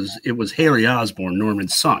notably, it was Harry Osborn,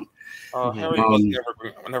 Norman's son. Harry was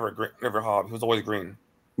never Hob. He was always green.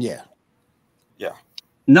 Yeah.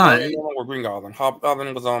 No, we're Green Goblin.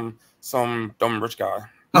 Hobgoblin was some dumb rich guy.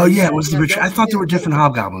 oh yeah, it was the rich. I thought there were different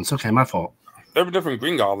Hobgoblins. Okay, my fault. There were different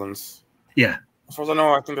Green Goblins. Yeah. As far as I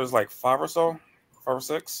know, I think there's like 5 or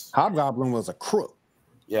 6. Hobgoblin was a crook.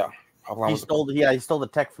 Yeah. He stole the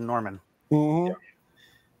tech from Norman. Mm-hmm. Yeah.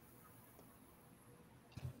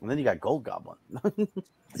 And then you got Gold Goblin.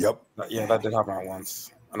 Yep. Yeah, that did happen at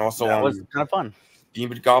once. And also That was kind of fun.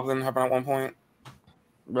 Demon Goblin happened at one point.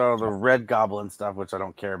 Well, the Red Goblin stuff, which I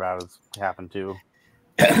don't care about, has happened too.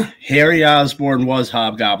 Harry Osborn was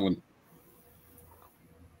Hobgoblin.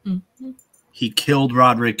 Mm-hmm. He killed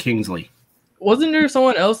Roderick Kingsley. Wasn't there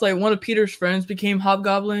someone else, like one of Peter's friends became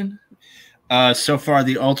Hobgoblin? So far,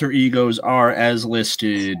 the alter egos are as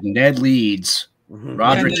listed: Ned Leeds,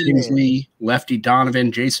 Roderick Kingsley, Lefty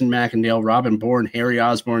Donovan, Jason McIndale, Robin Bourne, Harry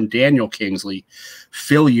Osborn, Daniel Kingsley,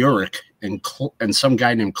 Phil Urich, and some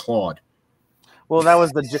guy named Claude. Well, that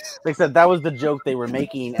was that was the joke they were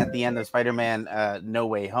making at the end of Spider-Man No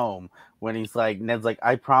Way Home when Ned's like,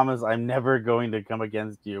 I promise I'm never going to come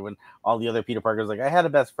against you. And all the other Peter Parker's like, I had a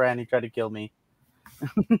best friend. He tried to kill me.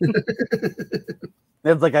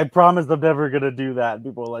 Ned's like, I promise I'm never going to do that. And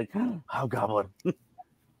people are like, Hobgoblin.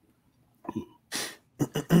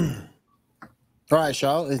 All right,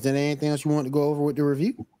 Shaw, is there anything else you want to go over with the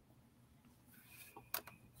review?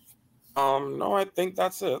 No, I think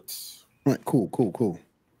that's it. All right, cool.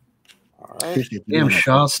 All right. Damn,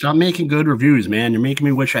 Shaw, stop making good reviews, man. You're making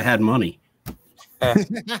me wish I had money. All right,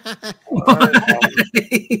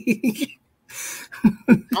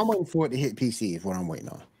 I'm waiting for it to hit PC is what I'm waiting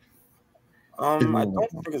on. I don't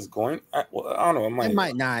think it's going. I don't know. It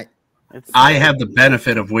might not. I have the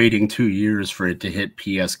benefit of waiting 2 years for it to hit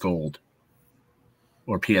PS Gold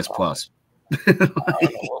or PS Plus.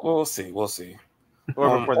 We'll see.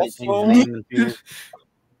 Or before they change the name in the future.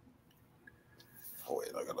 Oh,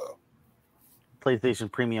 wait, look it up. PlayStation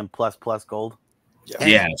Premium Plus Gold.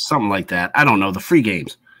 Yeah, something like that. I don't know. The free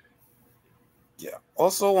games. Yeah.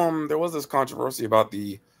 Also, there was this controversy about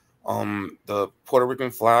the Puerto Rican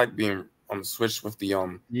flag being switched with the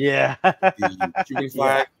Cuban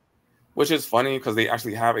flag, which is funny because they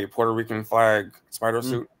actually have a Puerto Rican flag spider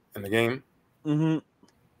suit in the game. Mm-hmm.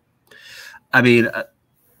 I mean,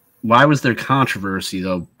 why was there controversy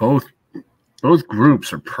though? Both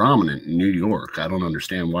groups are prominent in New York. I don't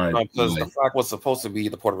understand why. Because the flag was supposed to be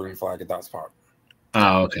the Puerto Rican flag at that spot.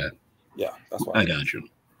 Oh, okay. Yeah, that's why. I got you.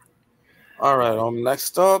 All right.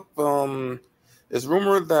 Next up, it's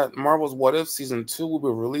rumored that Marvel's What If Season 2 will be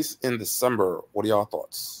released in December. What are y'all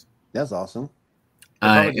thoughts? That's awesome.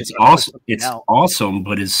 It's awesome. It's awesome,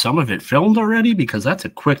 but is some of it filmed already? Because that's a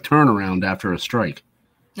quick turnaround after a strike.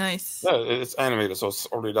 Nice. Yeah, it's animated, so it's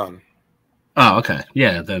already done. Oh, okay.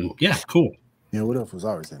 Yeah, then cool. Yeah, What If was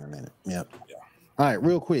always in a minute. Yep. Yeah. All right,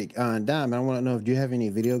 real quick, Diamond, I want to know if you have any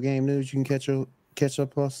video game news you can catch us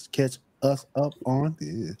up on.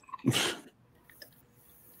 Yeah.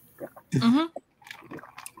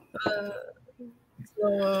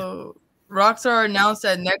 So Rockstar announced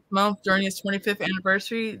that next month, during its 25th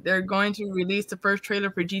anniversary, they're going to release the first trailer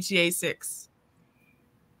for GTA 6.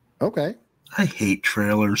 Okay. I hate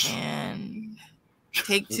trailers. And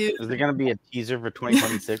Take-Two. Is there going to be a teaser for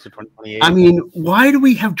 2026 or 2028? I mean, why do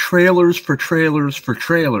we have trailers for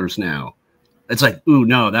trailers now? It's like, ooh,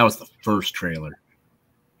 no, that was the first trailer.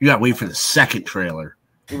 You got to wait for the second trailer.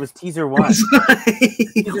 It was teaser 1.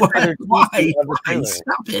 Why?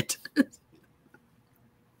 Stop it.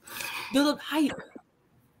 Build up hype.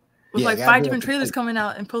 With like 5 different trailers coming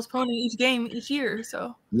out and postponing each game each year.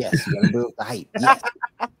 So yes, you gotta build the hype. Yes.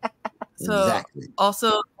 So exactly.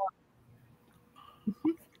 Also,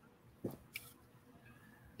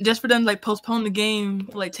 just for them to like postpone the game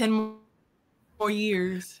for like 10 more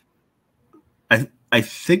years. I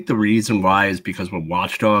think the reason why is because when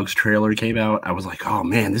Watch Dogs trailer came out, I was like, oh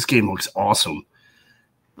man, this game looks awesome.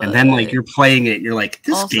 But, and then like you're playing it, you're like,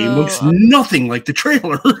 this game looks nothing like the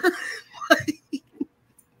trailer.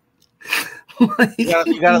 You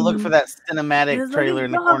gotta look for that cinematic trailer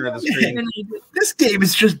in the corner of the screen. This game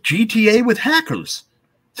is just GTA with hackers.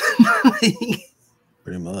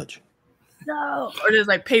 Pretty much. No. Or there's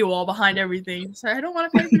like paywall behind everything. So I don't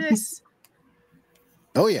want to pay for this.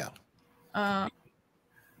 Oh yeah.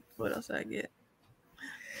 What else did I get?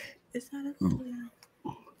 It's not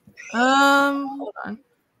hold on.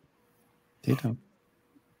 Take time.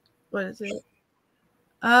 What is it?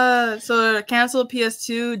 So the canceled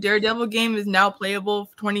PS2 Daredevil game is now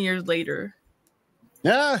playable 20 years later.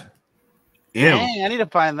 Yeah. Dang, I need to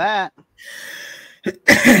find that.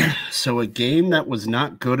 So a game that was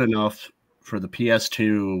not good enough for the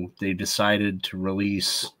PS2, they decided to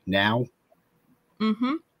release now.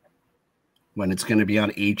 Mm-hmm. When it's going to be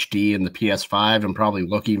on HD in the PS5 and probably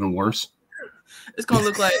look even worse. It's going to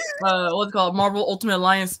look like what's it called, Marvel Ultimate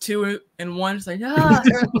Alliance 2 in 1. It's like, oh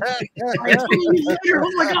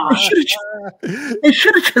my gosh. They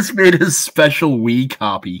should have just made a special Wii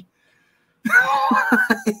copy.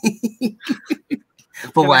 The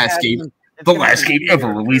last game ever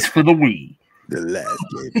released for the Wii. The last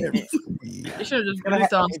game ever for the Wii. They should have just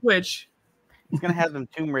released it on Switch. It's going to have them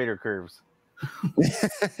Tomb Raider curves.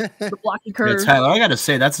 The blocky curves. Yeah, Tyler, I got to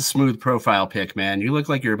say, that's a smooth profile pic, man. You look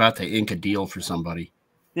like you're about to ink a deal for somebody.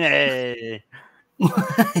 Yay.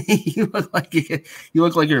 You look like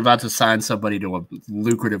you're about to sign somebody to a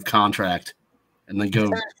lucrative contract and then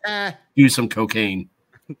go do some cocaine.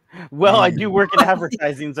 Well, I do work in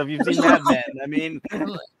advertising, so if you've seen Mad Men, I mean,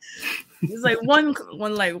 it's like one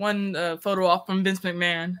photo off from Vince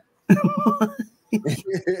McMahon.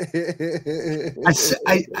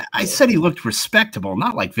 I said he looked respectable,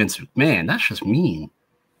 not like Vince McMahon. That's just mean.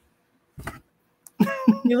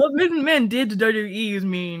 What Vince McMahon did to WWE is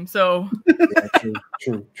mean. So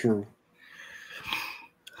true.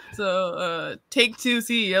 So Take-Two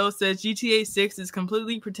CEO says GTA 6 is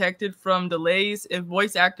completely protected from delays if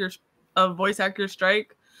voice actors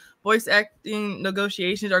strike. Voice acting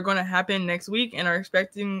negotiations are going to happen next week and are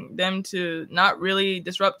expecting them to not really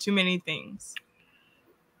disrupt too many things.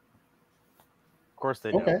 Of course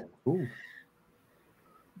they do. Okay. Ooh.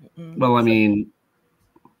 Well, I mean,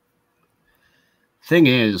 thing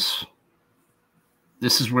is,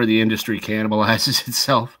 this is where the industry cannibalizes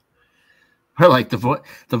itself. Or like the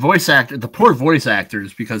poor voice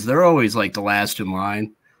actors, because they're always like the last in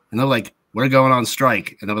line, and they're like, "We're going on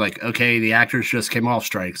strike," and they're like, "Okay, the actors just came off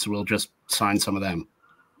strike, so we'll just sign some of them."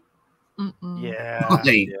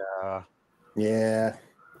 Yeah. Yeah.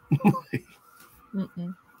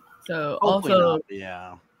 So Hopefully also,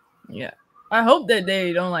 not, yeah. I hope that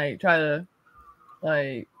they don't like try to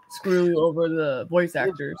like screw over the voice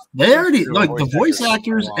actors. They already like the voice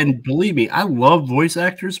actors, and believe me, I love voice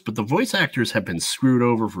actors, but the voice actors have been screwed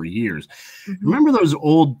over for years. Mm-hmm. Remember those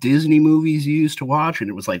old Disney movies you used to watch, and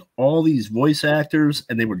it was like all these voice actors,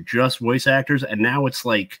 and they were just voice actors, and now it's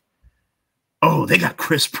like, oh, they got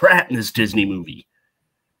Chris Pratt in this Disney movie,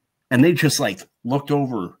 and they just like looked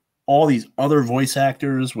over all these other voice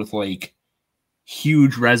actors with like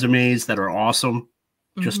huge resumes that are awesome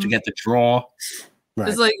just to get the draw. Right.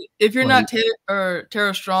 It's like if you're not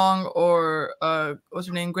Tara Strong or what's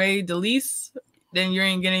her name, Gray Delise, then you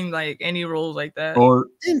ain't getting like any roles like that. Or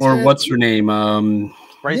what's her name?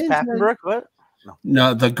 Bryce Papenbrook. What?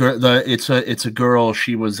 No, it's a girl.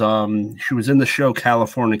 She was in the show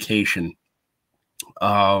Californication.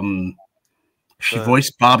 She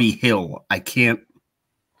voiced Bobby Hill.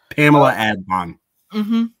 Pamela Adlon.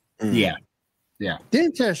 Mm-hmm. Yeah.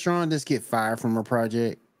 Didn't Tara Strong just get fired from her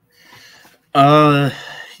project?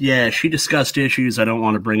 Yeah, she discussed issues I don't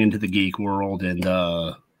want to bring into the geek world, and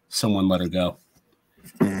someone let her go.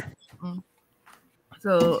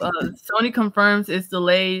 So Sony confirms it's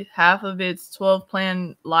delayed half of its 12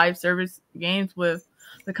 planned live service games, with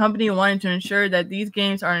the company wanting to ensure that these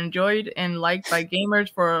games are enjoyed and liked by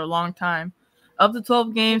gamers for a long time. Of the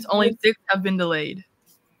 12 games, only 6 have been delayed.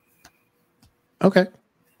 Okay.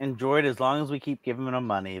 Enjoyed as long as we keep giving them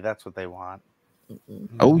money. That's what they want.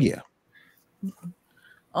 Oh, yeah.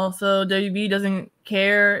 Also, WB doesn't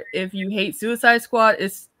care if you hate Suicide Squad.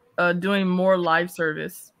 It's doing more live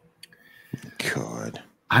service. God.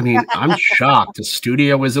 I mean, I'm shocked. The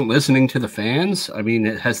studio isn't listening to the fans. I mean,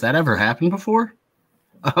 has that ever happened before?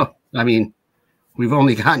 Oh, I mean, we've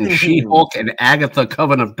only gotten She-Hulk and Agatha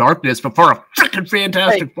Coven of Darkness before a freaking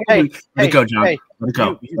fantastic movie. Let it go, John. Let it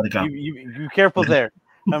go. Let it go. You careful there.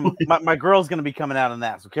 My girl's going to be coming out on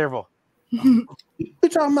that, so careful. What you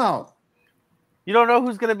talking about? You don't know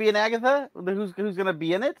who's going to be in Agatha? Who's going to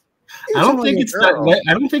be in it? I don't think it's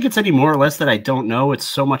I don't think it's any more or less that I don't know. It's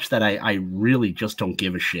so much that I really just don't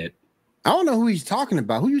give a shit. I don't know who he's talking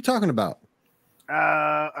about. Who you talking about?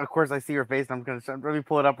 Of course, I see her face. And let me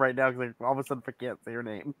pull it up right now because all of a sudden I can't say her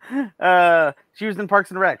name. She was in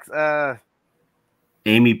Parks and Recs.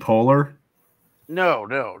 Amy Poehler? No.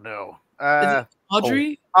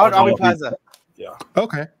 Audrey? Aubrey Plaza. Yeah.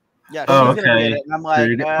 Okay. Yeah. Oh, she's gonna be in okay. it. And I'm like,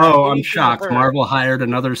 I'm shocked. Marvel hired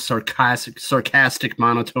another sarcastic,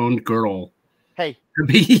 monotoned girl. Hey, to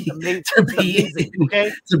be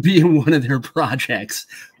in one of their projects.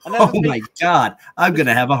 Oh my God, I'm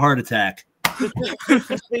gonna have a heart attack.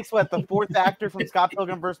 This makes what, the fourth actor from Scott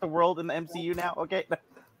Pilgrim vs. the World in the MCU now? Okay. I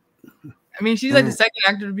mean, she's like the second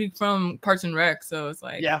actor to be from Parks and Rec, so it's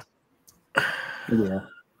like yeah.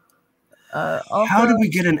 How did we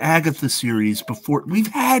get an Agatha series before? We've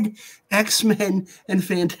had X-Men and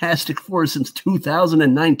Fantastic Four since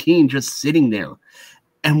 2019 just sitting there.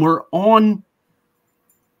 And we're on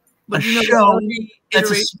a show that's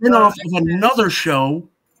a spinoff of another show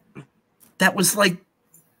that was like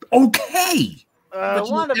okay.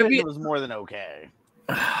 WandaVision was more than okay.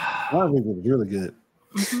 WandaVision was really good.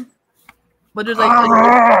 Mm-hmm. But there's like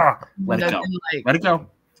let it go. Let it go.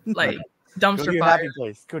 Like dumpster Go to your fire. happy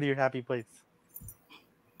place. Go to your happy place.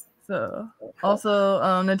 So, also,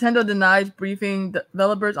 Nintendo denies briefing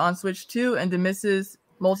developers on Switch 2 and dismisses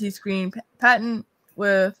multi-screen patent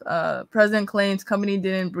with President claims company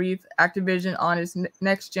didn't brief Activision on its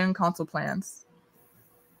next-gen console plans.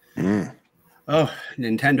 Oh,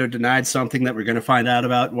 Nintendo denied something that we're going to find out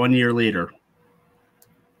about 1 year later.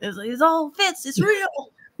 It all fits. It's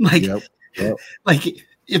real. Like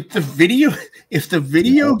if the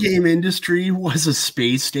video game industry was a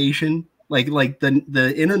space station, like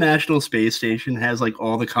the International Space Station has like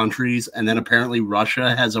all the countries, and then apparently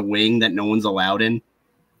Russia has a wing that no one's allowed in,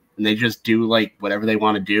 and they just do like whatever they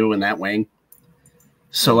want to do in that wing.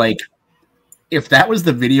 So like, if that was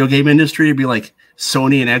the video game industry, it'd be like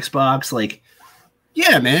Sony and Xbox, like,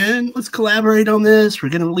 yeah, man, let's collaborate on this. We're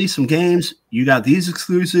gonna release some games. You got these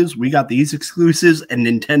exclusives, we got these exclusives, and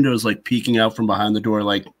Nintendo's like peeking out from behind the door,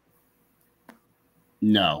 like,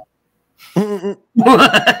 no. They got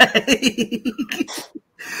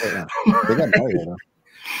Mario.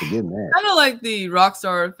 Kind of like the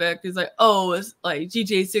Rockstar effect. It's like, oh, it's like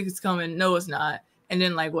GTA 6 is coming. No, it's not. And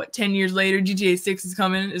then like 10 years later, GTA 6 is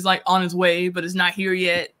coming. It's like on its way, but it's not here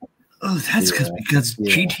yet. Oh, that's because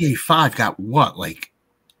GTA 5 got what? Like,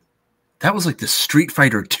 that was like the Street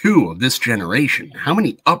Fighter 2 of this generation. How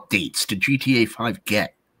many updates did GTA 5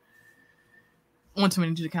 get? One too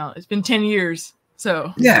many to count. It's been 10 years.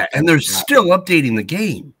 So yeah, and they're still updating the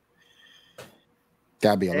game.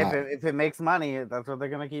 Gotta be a lot. If it makes money, that's what they're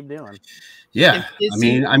gonna keep doing. Yeah,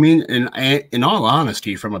 I mean, in all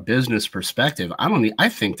honesty, from a business perspective, I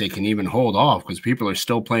think they can even hold off because people are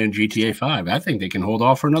still playing GTA 5. I think they can hold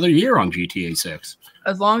off for another year on GTA 6.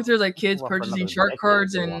 As long as there's like kids Well, for purchasing another shark decade,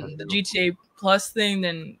 cards they and wanna the do. GTA Plus thing,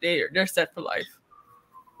 then they're set for life.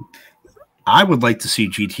 I would like to see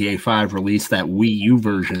GTA 5 release that Wii U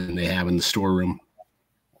version they have in the storeroom.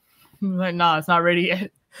 Like, nah, it's not ready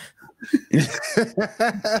yet.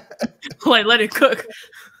 Like, let it cook.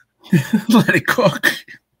 Let it cook.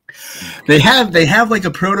 They have like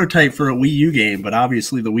a prototype for a Wii U game, but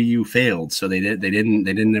obviously the Wii U failed, so they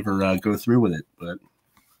didn't ever go through with it. But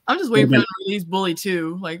I'm just waiting for them to release Bully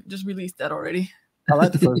 2. Like, just release that already. I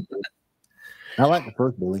like the first Bully. I like the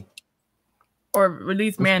first Bully. Or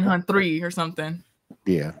release Manhunt 3 or something.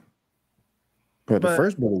 Yeah. But the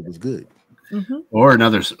first Bully was good. Mm-hmm. Or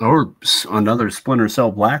another Splinter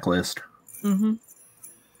Cell Blacklist. Mm-hmm.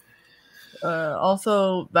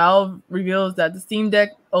 Also, Valve reveals that the Steam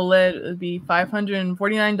Deck OLED would be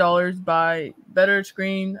 $549, by better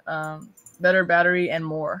screen, better battery, and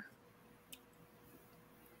more.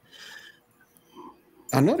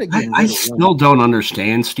 I know I still don't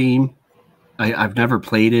understand Steam. I've never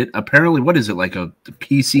played it. Apparently, what is it, like a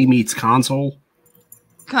PC meets console?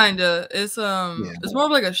 Kinda. It's it's more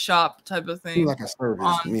of like a shop type of thing. Like a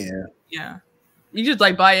service. Yeah. You just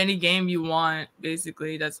like buy any game you want,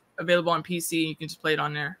 basically, that's available on PC. You can just play it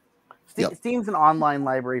on there. Steam's an online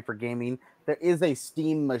library for gaming. There is a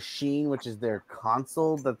Steam machine, which is their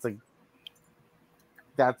console. That's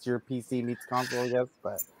your PC meets console, I guess.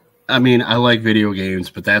 But I mean, I like video games,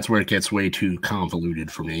 but that's where it gets way too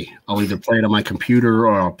convoluted for me. I'll either play it on my computer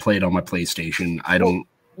or I'll play it on my PlayStation. I don't.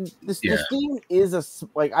 The Steam is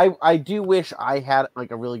I do wish I had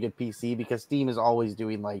like a really good PC, because Steam is always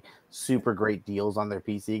doing like super great deals on their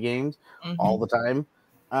PC games all the time.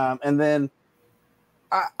 And then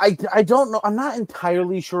I don't know. I'm not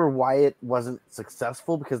entirely sure why it wasn't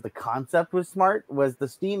successful, because the concept was smart. Was the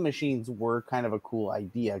Steam machines were kind of a cool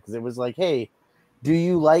idea, because it was like, hey, do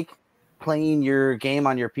you like playing your game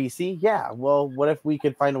on your PC? Yeah. Well, what if we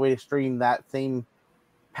could find a way to stream that same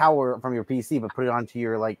power from your PC, but put it onto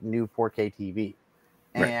your like new 4K TV?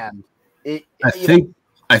 And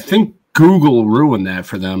I think Google ruined that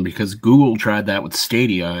for them, because Google tried that with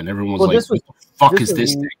Stadia, and everyone was like, "What the fuck is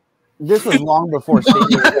this thing?" This was long before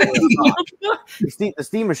Stadia. The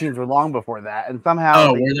Steam machines were long before that, and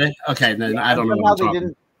somehow were they? Okay, then I don't know what I'm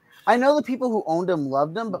talking. I know the people who owned them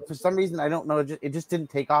loved them, but for some reason, I don't know, it just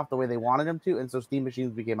didn't take off the way they wanted them to, and so Steam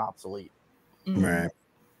machines became obsolete. Right.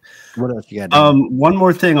 What else you got? One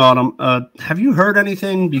more thing, Autumn. Have you heard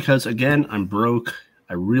anything? Because again, I'm broke.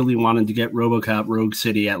 I really wanted to get RoboCop Rogue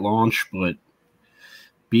City at launch, but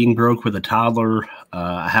being broke with a toddler,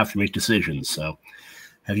 I have to make decisions. So,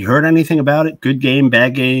 have you heard anything about it? Good game,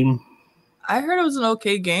 bad game? I heard it was an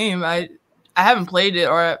okay game. I haven't played it,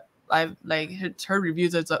 or I've like heard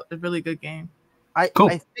reviews. It's a really good game.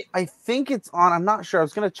 Cool. I think it's on. I'm not sure. I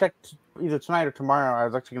was gonna check either tonight or tomorrow. I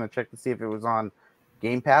was actually gonna check to see if it was on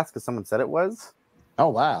Game Pass, because someone said it was. Oh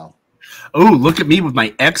wow! Oh, look at me with my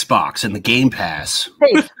Xbox and the Game Pass.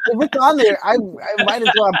 Hey, if it's on there, I might as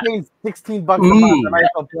well. I'm paying $16 a month. I might as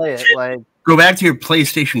well play it. Like, go back to your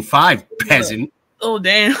PlayStation 5, peasant. Oh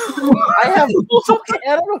damn! I don't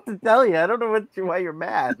know what to tell you. I don't know why you're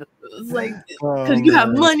mad. It's like, because you have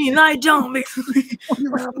money and I don't. Basically,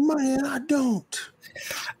 you have money and I don't.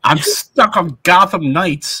 I'm stuck on Gotham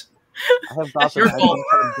Knights. I have Gotham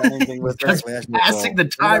Knights. Just passing the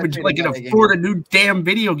time until I can afford a new damn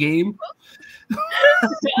video game.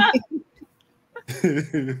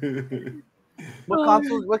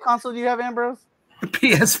 What console do you have, Ambrose?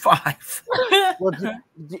 PS5. Well,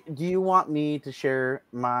 do you want me to share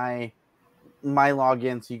my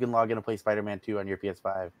login so you can log in and play Spider-Man 2 on your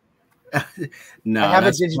PS5? No,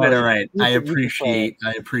 that's quite all right. I appreciate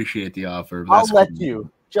the offer. I'll let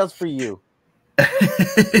you, just for you.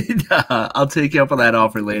 I'll take you up on that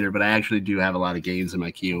offer later, but I actually do have a lot of games in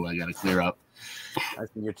my queue I got to clear up. I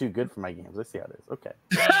think you're too good for my games. Let's see how it is. Okay.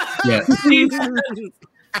 Yeah.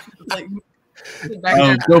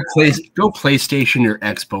 Go PlayStation your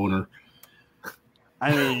ex-boner.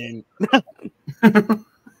 I mean, all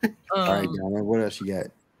right, Donna, what else you got?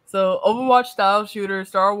 So, Overwatch style shooter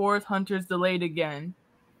Star Wars Hunters delayed again.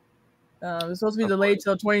 It's supposed to be delayed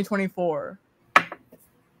till 2024.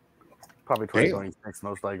 Probably 2026,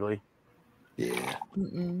 most likely. Yeah.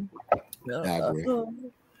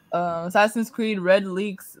 Assassin's Creed Red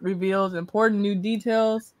Leaks reveals important new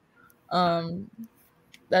details.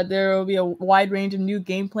 That there will be a wide range of new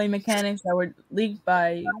gameplay mechanics that were leaked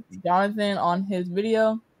by Jonathan on his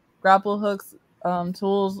video. Grapple hooks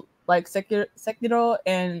tools like Sekiro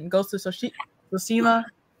and Ghost of Tsushima.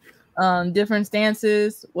 Different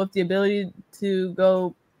stances with the ability to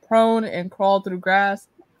go prone and crawl through grass.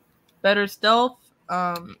 Better stealth.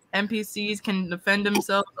 NPCs can defend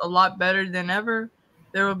themselves a lot better than ever.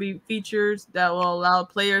 There will be features that will allow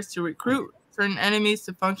players to recruit certain enemies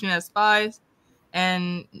to function as spies.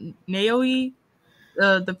 And Naoi,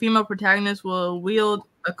 the female protagonist, will wield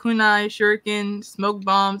a kunai, shuriken, smoke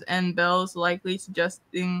bombs, and bells, likely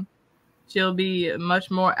suggesting she'll be a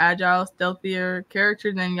much more agile, stealthier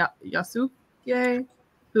character than Yasuke,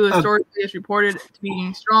 who historically is reported to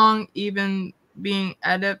being strong, even being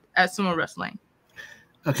adept at sumo wrestling.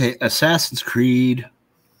 Okay, Assassin's Creed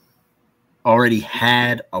already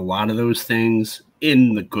had a lot of those things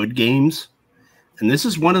in the good games. And this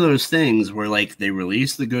is one of those things where, like, they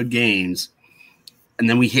released the good games, and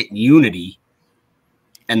then we hit Unity,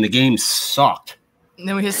 and the game sucked. And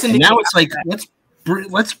then we hit Syndicate. And now it's like,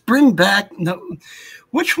 let's bring back.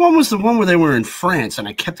 Which one was the one where they were in France, and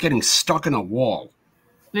I kept getting stuck in a wall?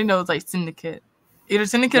 I think that was like Syndicate. Either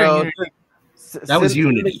Syndicate or Unity. That was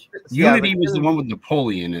Unity. Unity was the one with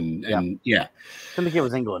Napoleon, and yeah. Syndicate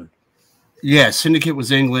was England. Yeah, Syndicate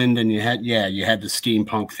was England, and you had the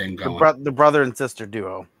steampunk thing going. The brother and sister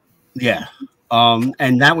duo. Yeah,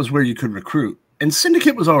 and that was where you could recruit. And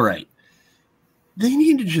Syndicate was all right. They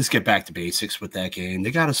need to just get back to basics with that game. They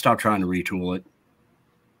got to stop trying to retool it.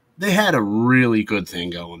 They had a really good thing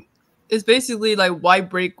going. It's basically like why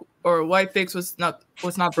break or why fix was not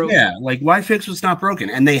broken. Yeah, like why fix was not broken,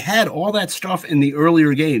 and they had all that stuff in the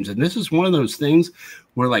earlier games. And this is one of those things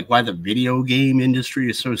where, like, why the video game industry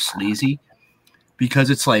is so sleazy, because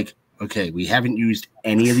it's like, okay, we haven't used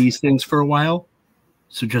any of these things for a while,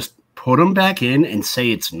 so just put them back in and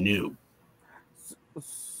say it's new.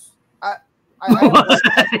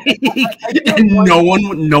 And no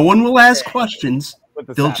one will ask questions.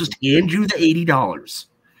 They'll just hand you the $80.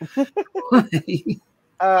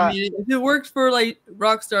 I mean, if it worked for like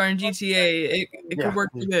Rockstar and GTA, it could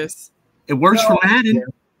work for this. It works for Madden.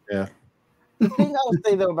 Yeah. The thing I would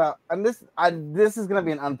say though about, and this is going to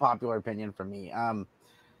be an unpopular opinion for me. I'm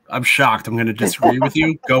shocked. I'm going to disagree with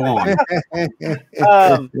you. Go on.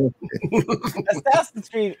 Assassin's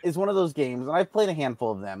Creed is one of those games, and I've played a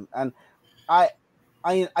handful of them, and I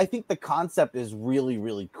think the concept is really,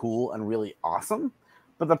 really cool and really awesome.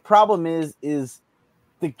 But the problem is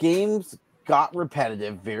the games got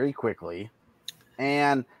repetitive very quickly,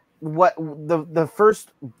 and what the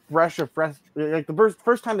first brush of fresh, like the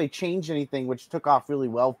first time they changed anything which took off really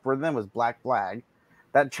well for them was Black Flag.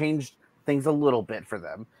 That changed things a little bit for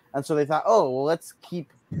them, and so they thought, oh well, let's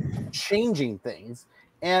keep changing things.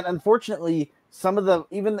 And unfortunately, some of the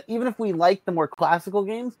even if we like the more classical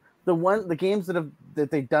games, the games that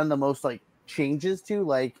they've done the most like changes to,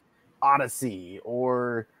 like Odyssey,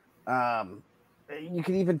 or you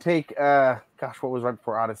can even take what was right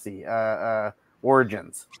before Odyssey,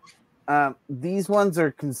 Origins. These ones are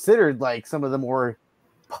considered like some of the more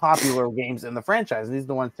popular games in the franchise, and these are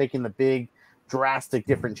the ones taking the big drastic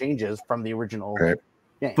different changes from the original game.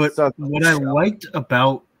 But what I liked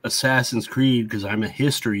about Assassin's Creed, because I'm a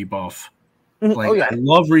history buff, I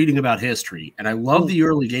love reading about history, and I love the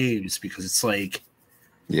early games because it's like,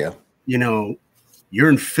 you're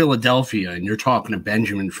in Philadelphia and you're talking to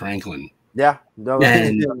Benjamin Franklin. Yeah,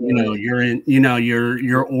 and you're in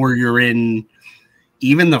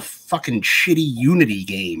even the fucking shitty Unity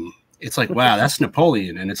game. It's like, wow, that's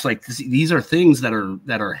Napoleon, and it's like these are things that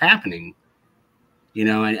are happening,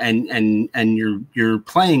 and you're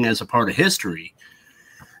playing as a part of history.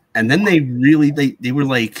 And then they were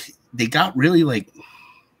like, they got really, like,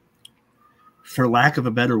 for lack of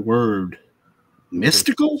a better word,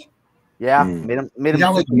 mystical. Yeah, made them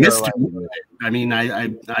like mystical. I mean,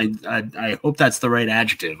 I hope that's the right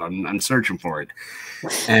adjective. I'm searching for it,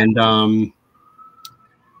 and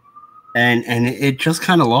it just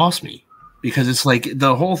kind of lost me, because it's like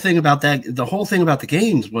the whole thing about the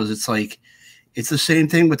games was, it's like it's the same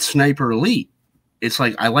thing with Sniper Elite. It's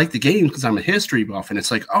like, I like the games because I'm a history buff, and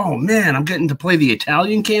it's like, oh man, I'm getting to play the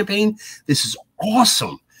Italian campaign. This is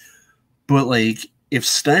awesome. But like, if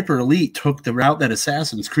Sniper Elite took the route that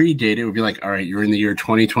Assassin's Creed did, it would be like, all right, you're in the year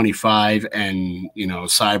 2025, and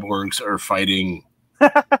cyborgs are fighting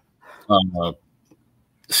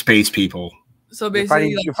space people. So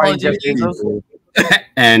basically, you're fighting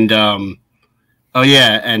and oh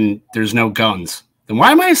yeah, and there's no guns. Then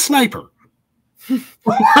why am I a sniper?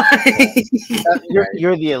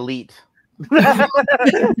 You're the elite. Who'd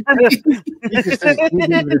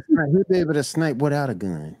be able to snipe without a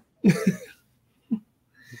gun?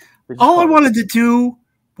 All I wanted to do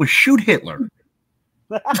was shoot Hitler.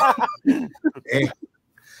 Hey.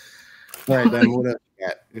 All right, Dan, what else you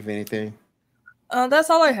got, if anything? That's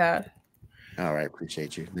all I had. All right,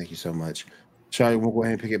 appreciate you. Thank you so much. Charlie, we'll go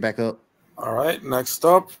ahead and pick it back up. All right, next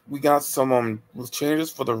up, we got some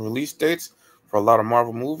changes for the release dates for a lot of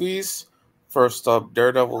Marvel movies. First up,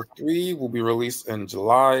 Daredevil 3 will be released in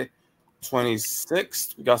July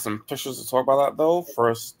 26th. We got some pictures to talk about that, though.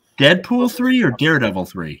 First, Deadpool 3 or Daredevil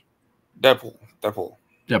 3? Deadpool.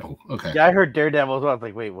 Deadpool, okay. Yeah, I heard Daredevil as well. I was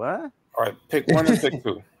like, wait, what? All right, pick one and pick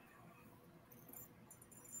two.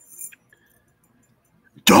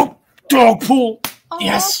 Dogpool. Oh,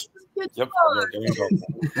 Yes. Yep, there you go.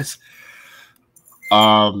 Yes.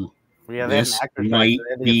 Yeah, they have an This actor might strike, so they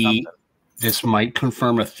had to get be. something. This might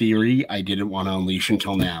confirm a theory I didn't want to unleash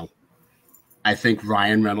until now. I think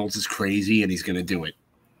Ryan Reynolds is crazy and he's going to do it.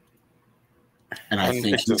 And I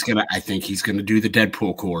think he's going to do the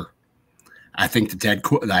Deadpool core. I think the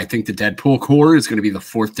Deadpool core is going to be the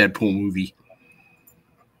fourth Deadpool movie.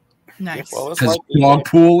 Nice. Well, Because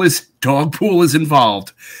Dogpool is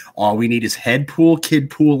involved. All we need is Headpool,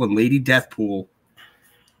 Kidpool, and Lady Deathpool,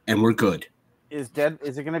 and we're good. Is it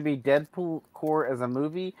going to be Deadpool core as a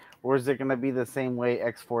movie, or is it going to be the same way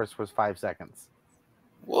X-Force was 5 seconds?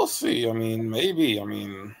 We'll see. I mean, maybe. I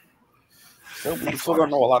mean, we still don't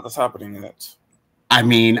know a lot that's happening in it. I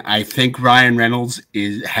mean, I think Ryan Reynolds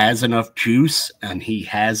has enough juice, and he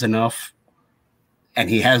has enough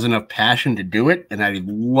passion to do it. And I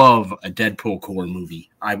love a Deadpool core movie.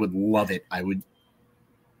 I would love it.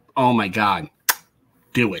 Oh my God,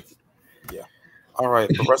 do it. Yeah. All right.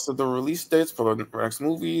 The rest of the release dates for the next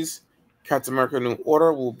movies: Captain America: New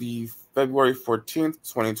Order will be February 14th,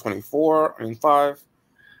 2024.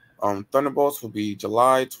 Thunderbolts will be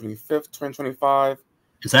July 25th, 2025.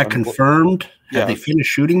 Is that confirmed? Yeah. Have they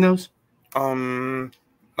finished shooting those? I don't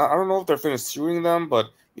know if they're finished shooting them,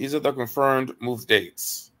 but these are the confirmed move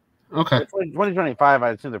dates. Okay. 2025,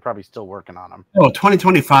 I assume they're probably still working on them. Oh,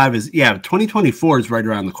 2025 2024 is right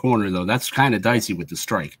around the corner, though. That's kind of dicey with the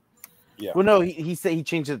strike. Yeah. Well, no, he said he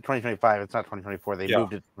changed it to 2025. It's not 2024. They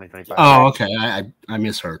moved it to 2025. Oh, okay. I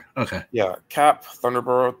misheard. Okay. Yeah. Cap,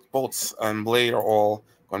 Thunderbolts, and Blade are all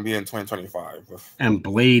going to be in 2025. And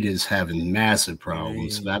Blade is having massive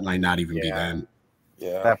problems. So that might not even be them.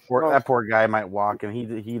 Yeah. That poor guy might walk, and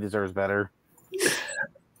he deserves better.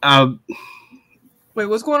 Wait,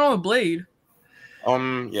 what's going on with Blade?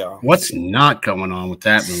 Yeah. What's not going on with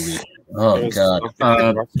that movie? Oh There's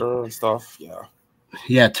God. director and stuff. Yeah.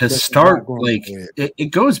 Yeah. To start, like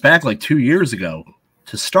it goes back like 2 years ago.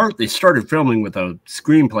 To start, they started filming with a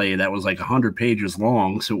screenplay that was like 100 pages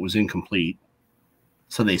long, so it was incomplete.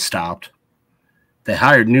 So they stopped. They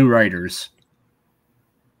hired new writers.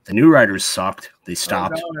 The new writers sucked. They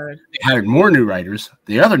stopped. They hired more new writers.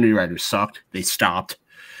 The other new writers sucked. They stopped.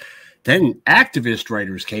 Then activist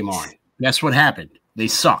writers came on. Guess what happened? They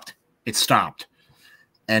sucked. It stopped.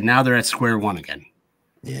 And now they're at square one again.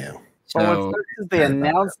 Yeah. So what's is they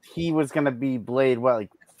announced he was going to be Blade, what, like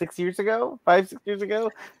 6 years ago? 5-6 years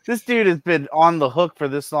ago? This dude has been on the hook for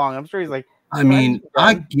this long. I'm sure he's like, I mean,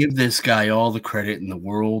 I give this guy all the credit in the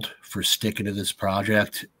world for sticking to this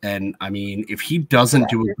project. And I mean, if he doesn't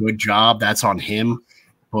do a good job, that's on him.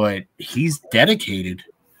 But he's dedicated.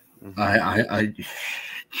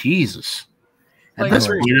 Jesus. At this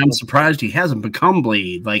point, I'm surprised he hasn't become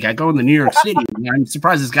Blade. Like, I go into New York City, and I'm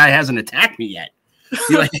surprised this guy hasn't attacked me yet. He's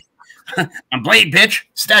like, I'm Blade, bitch.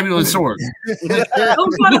 Stab you with a sword.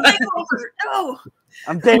 No.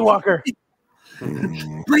 I'm Daywalker.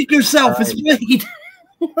 Break yourself. It's Blade.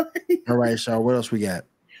 All right, so what else we got?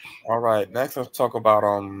 All right. Next, let's talk about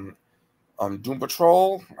Doom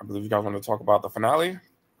Patrol. I believe you guys want to talk about the finale.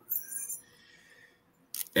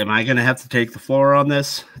 Am I going to have to take the floor on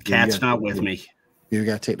this? Cat's not with me. You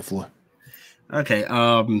got to take the floor. Okay.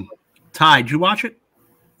 Ty, did you watch it?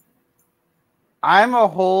 I'm a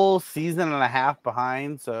whole season and a half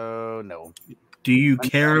behind, so no. Do you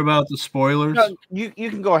care about the spoilers? No, you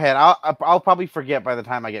can go ahead. I'll probably forget by the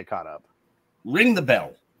time I get caught up. Ring the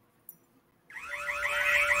bell.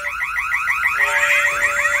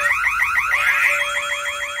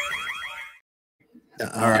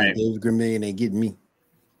 All right, Dave Grimmy, they get me.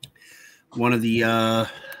 One of the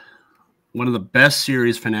best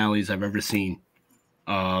series finales I've ever seen.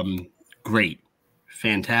 Great,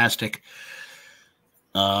 fantastic.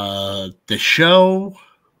 The show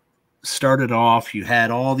started off. You had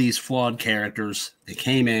all these flawed characters. They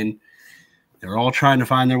came in. They're all trying to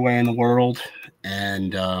find their way in the world,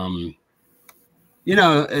 and and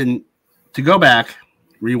to go back,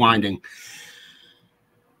 rewinding.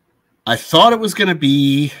 I thought it was going to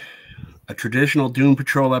be a traditional Doom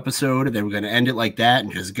Patrol episode. They were going to end it like that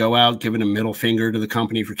and just go out giving a middle finger to the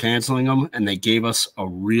company for canceling them. And they gave us a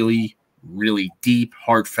really, really deep,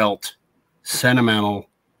 heartfelt, sentimental,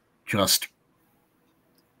 just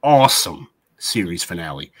awesome series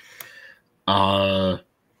finale.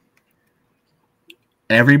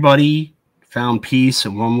 Everybody found peace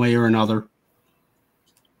in one way or another.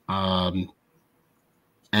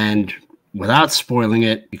 And without spoiling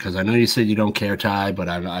it, because I know you said you don't care, Ty, but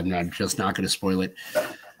I'm just not going to spoil it.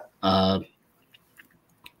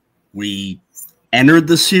 We entered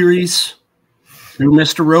the series through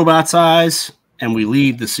Mr. Robot's eyes, and we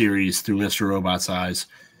leave the series through Mr. Robot's eyes.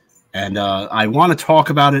 And I want to talk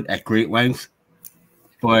about it at great length,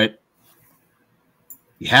 but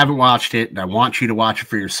you haven't watched it, and I want you to watch it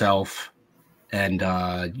for yourself. And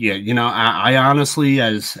yeah, you know, I honestly,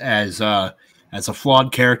 as a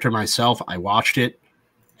flawed character myself, I watched it,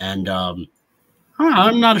 and I'm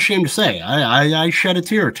not ashamed to say I shed a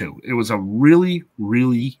tear or two. It was a really,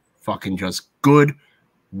 really fucking just good,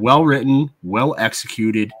 well written, well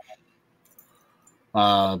executed,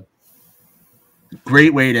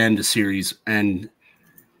 great way to end a series. And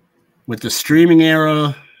with the streaming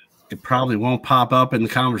era, it probably won't pop up in the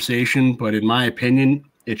conversation, but in my opinion,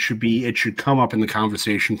 it should come up in the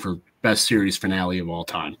conversation for best series finale of all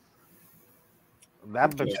time.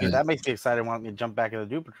 That makes me excited. Want me to jump back into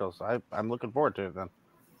Doom Patrol, so I'm looking forward to it then.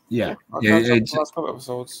 Yeah, the last couple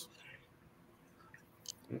episodes.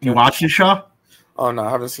 You watched it, Shaw? Oh no,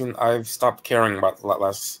 I haven't seen. I've stopped caring about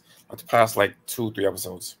the past like 2-3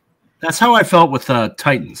 episodes. That's how I felt with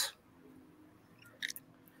Titans.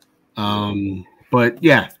 But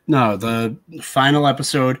yeah, no, the final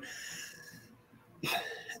episode.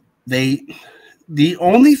 The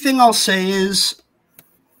only thing I'll say is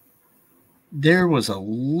there was a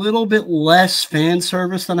little bit less fan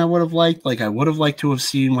service than I would have liked. Like I would have liked to have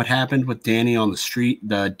seen what happened with Danny on the street,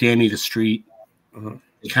 Danny the Street. Mm-hmm.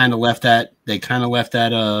 They kind of left that. They kind of left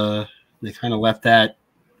that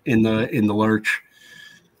in the lurch.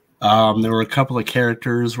 There were a couple of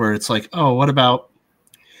characters where it's like, oh, what about?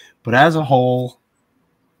 But as a whole,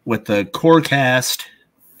 with the core cast,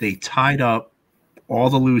 they tied up all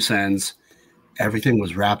the loose ends. Everything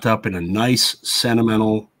was wrapped up in a nice,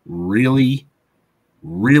 sentimental, really,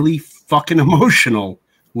 really fucking emotional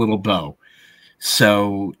little bow.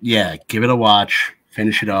 So yeah, give it a watch,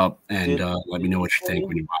 finish it up, and let me know what you think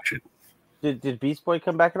when you watch it. Did Beast Boy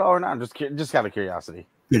come back at all or not? Just out of curiosity.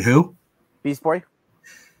 Did who? Beast Boy.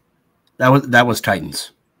 That was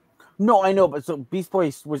Titans. No, I know, but so Beast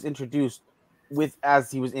Boy was introduced as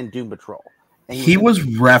he was in Doom Patrol. And he was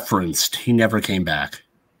referenced. He never came back.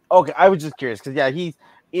 Okay, I was just curious because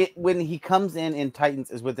yeah, when he comes in Titans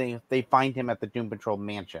is when they find him at the Doom Patrol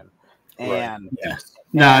mansion, and right.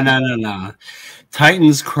 Yeah. No.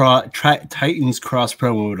 Titans cross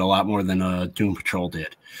promoted a lot more than Doom Patrol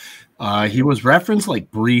did. He was referenced like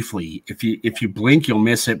briefly. If you blink, you'll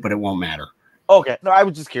miss it, but it won't matter. Okay, no, I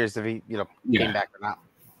was just curious if he came back or not.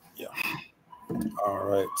 Yeah. All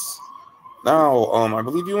right. Now, I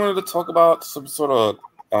believe you wanted to talk about some sort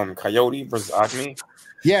of Coyote versus Acme.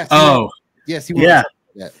 Yes. Oh, yes. Yeah.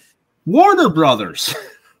 Warner Brothers.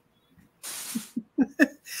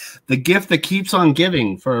 The gift that keeps on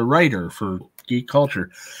giving for a writer for geek culture.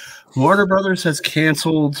 Warner Brothers has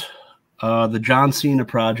canceled the John Cena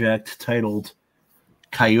project titled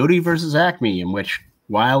Coyote versus Acme, in which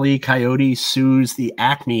Wile E. Coyote sues the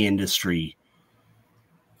Acme industry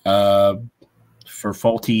for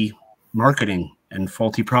faulty marketing and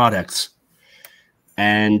faulty products.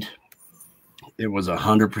 And it was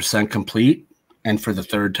 100% complete. And for the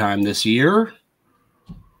third time this year,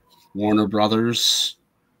 Warner Brothers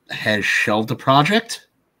has shelved the project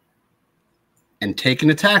and taken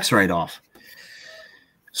a tax write-off.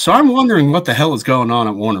 So I'm wondering what the hell is going on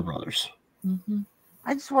at Warner Brothers. Mm-hmm.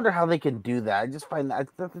 I just wonder how they can do that. I just find that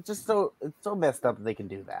it's so messed up that they can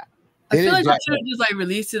do that. I feel like they should have just like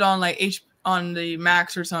released it on on the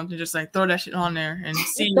Max or something. Just like throw that shit on there and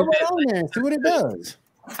see what it does.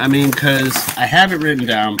 I mean, because I have it written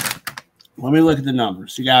down. Let me look at the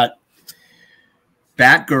numbers. You got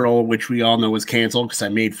Batgirl, which we all know was canceled because I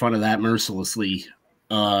made fun of that mercilessly.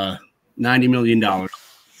 $90 million.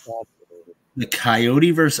 The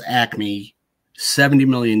Coyote versus Acme, $70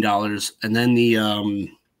 million. And then the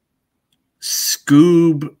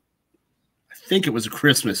Scoob, I think it was a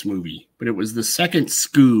Christmas movie, but it was the second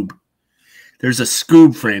Scoob. There's a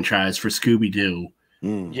Scoob franchise for Scooby-Doo.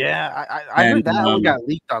 Yeah, I heard that one got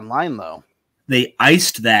leaked online, though. They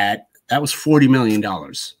iced that. That was $40 million.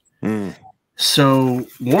 So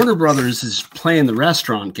Warner Brothers is playing the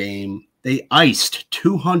restaurant game. They iced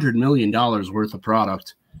 $200 million worth of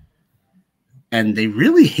product. And they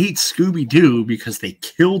really hate Scooby-Doo because they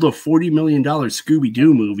killed a $40 million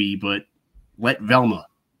Scooby-Doo movie, but let Velma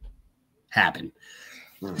happen.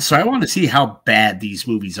 So I want to see how bad these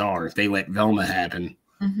movies are if they let Velma happen.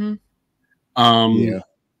 Mm-hmm. Yeah.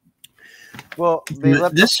 Well, they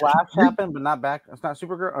let the Flash happen, but not back. It's not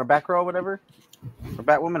Supergirl or Batgirl, whatever, or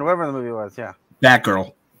Batwoman, whatever the movie was. Yeah.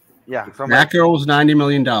 Batgirl. Yeah. So Batgirl was $90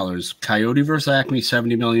 million. Coyote vs. Acme,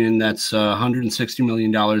 $70 million. That's $160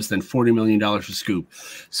 million. Then $40 million for Scoop.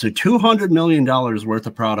 So $200 million worth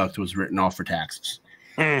of product was written off for taxes.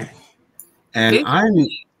 And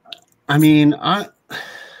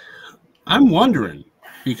I'm wondering,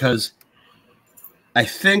 because I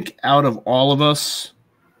think out of all of us,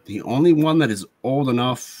 the only one that is old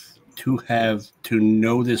enough to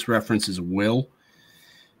know this reference is Will.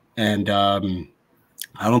 And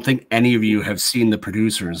I don't think any of you have seen The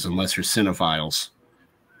Producers unless you're cinephiles.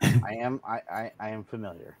 I am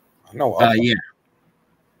familiar. No. Yeah.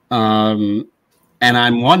 And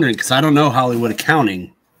I'm wondering, because I don't know Hollywood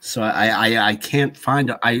accounting, so I can't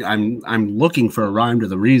find. I'm looking for a rhyme to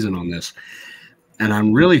the reason on this, and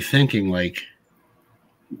I'm really thinking like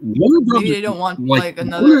Warner Brothers. Maybe they don't want like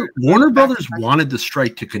another. Warner Brothers wanted the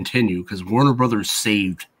strike to continue because Warner Brothers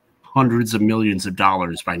saved hundreds of millions of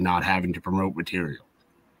dollars by not having to promote material.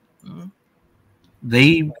 Mm-hmm.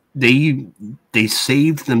 They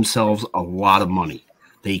saved themselves a lot of money.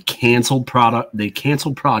 They canceled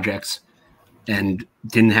projects and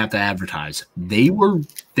didn't have to advertise. They were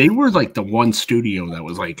like the one studio that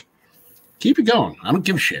was like, keep it going. I don't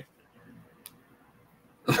give a shit.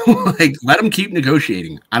 Like, let them keep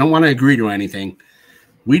negotiating. I don't want to agree to anything.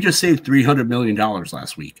 We just saved $300 million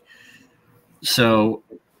last week. So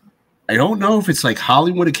I don't know if it's like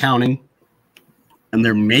Hollywood accounting and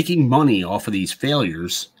they're making money off of these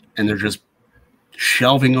failures and they're just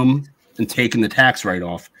shelving them and taking the tax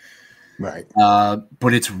write-off. Right.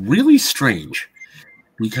 But it's really strange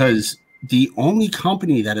because the only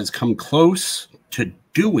company that has come close to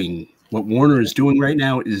doing what Warner is doing right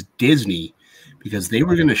now is Disney, because they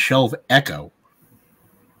were going to shelve Echo.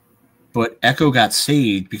 But Echo got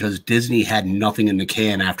saved because Disney had nothing in the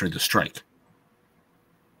can after the strike.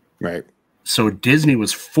 Right. So Disney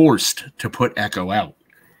was forced to put Echo out.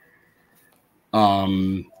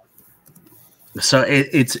 So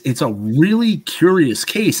it's a really curious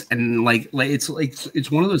case, and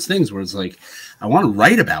it's one of those things where it's like I want to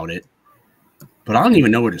write about it, but I don't even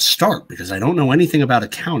know where to start because I don't know anything about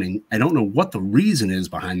accounting. I don't know what the reason is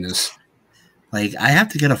behind this. Like, I have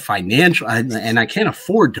to get a financial, and I can't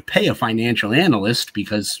afford to pay a financial analyst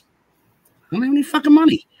because I don't have any fucking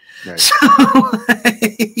money. Right. So,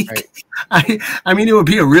 I mean, it would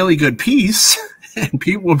be a really good piece, and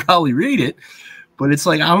people would probably read it. But it's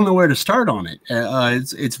like I don't know where to start on it.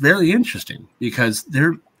 It's very interesting because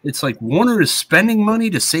it's like Warner is spending money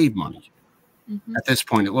to save money. Mm-hmm. At this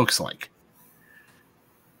point, it looks like.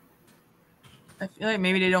 I feel like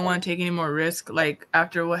maybe they don't want to take any more risk. Like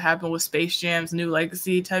after what happened with Space Jam's New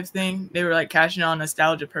Legacy type thing, they were like cashing on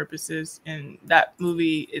nostalgia purposes, and that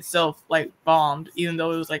movie itself like bombed, even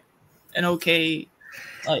though it was like an okay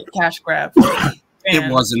like cash grab.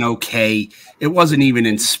 It wasn't okay. It wasn't even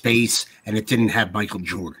in space, and it didn't have Michael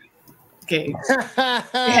Jordan. Okay. It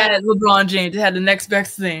had LeBron James. It had the next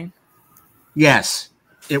best thing. Yes.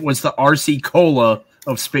 It was the RC Cola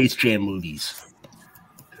of Space Jam movies.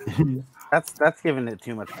 That's giving it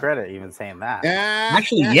too much credit, even saying that.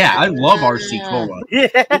 Actually, yeah, I love RC Cola. Yeah.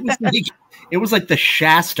 It was like the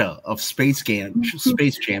Shasta of Space Jam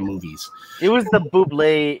movies. It was the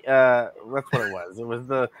Buble. That's what it was. It was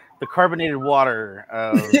the carbonated water.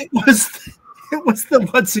 It was the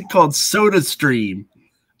what's it called, Soda Stream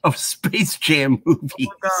of Space Jam movies.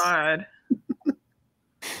 Oh God.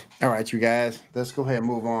 All right, you guys, let's go ahead and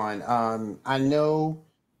move on. I know,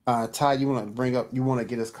 Ty, you want to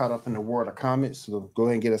get us caught up in the world of comics, so go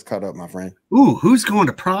ahead and get us caught up, my friend. Ooh, who's going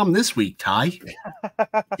to prom this week, Ty?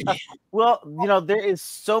 Well, there is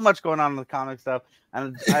so much going on in the comic stuff,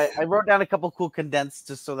 and I wrote down a couple cool condensed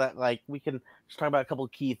just so that like we can just talk about a couple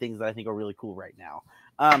of key things that I think are really cool right now.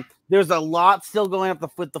 There's a lot still going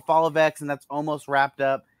up with the Fall of X, and that's almost wrapped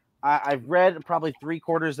up. I've read probably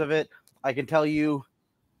 3/4 of it. I can tell you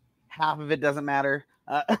half of it doesn't matter.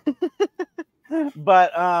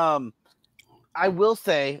 But I will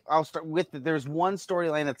say, I'll start with it. There's one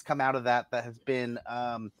storyline that's come out of that has been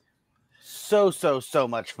so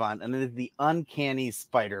much fun, and it is the Uncanny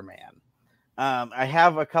Spider-Man. I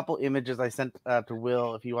have a couple images I sent to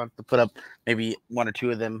Will if he wants to put up maybe one or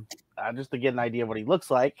two of them just to get an idea of what he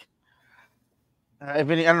looks like. I don't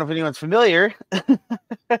know if anyone's familiar.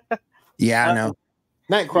 Yeah, I know.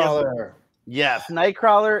 Nightcrawler. Yes,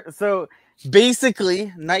 Nightcrawler. So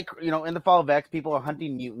basically, in the Fall of X, people are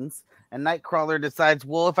hunting mutants, and Nightcrawler decides,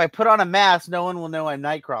 well, if I put on a mask, no one will know I'm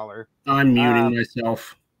Nightcrawler. I'm muting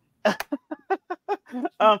myself.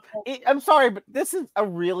 I'm sorry, but this is a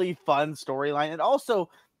really fun storyline. It also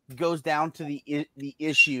goes down to the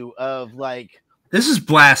issue of like, this is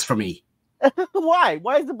blasphemy. Why?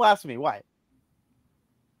 Why is it blasphemy? Why?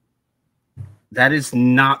 That is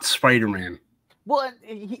not Spider-Man. Well,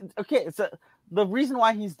 so the reason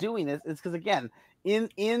why he's doing this is because, again, in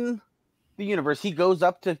the universe, he goes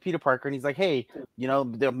up to Peter Parker and he's like, hey,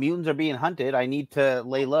 the mutants are being hunted. I need to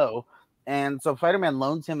lay low. And so Spider-Man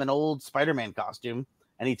loans him an old Spider-Man costume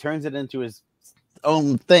and he turns it into his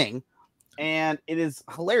own thing. And it is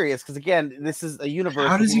hilarious because, again, this is a universe.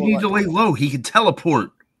 How does he need to lay low? He can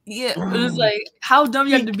teleport. Yeah, it was like, how dumb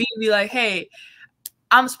you have to be like, hey,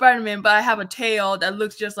 I'm Spider-Man, but I have a tail that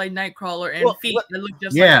looks just like Nightcrawler and feet that look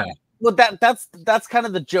just like me. Well, that's kind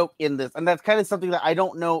of the joke in this, and that's kind of something that I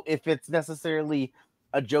don't know if it's necessarily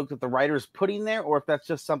a joke that the writer is putting there, or if that's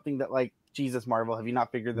just something that, like, Jesus, Marvel, have you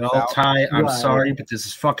not figured this out? Ty, I'm sorry, but this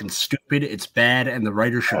is fucking stupid. It's bad, and the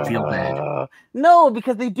writer should feel bad. No,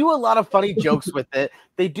 because they do a lot of funny jokes with it.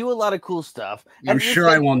 They do a lot of cool stuff. I'm sure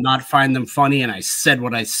I will not find them funny, and I said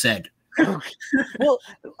what I said. Well,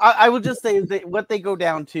 I would just say what they go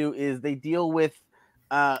down to is they deal with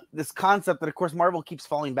this concept that, of course, Marvel keeps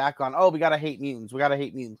falling back on. Oh, we gotta hate mutants. We gotta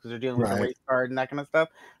hate mutants because they're dealing with the race card and that kind of stuff.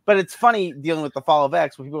 But it's funny dealing with the Fall of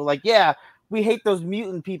X, where people are like, "Yeah, we hate those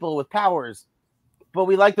mutant people with powers, but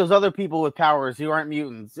we like those other people with powers who aren't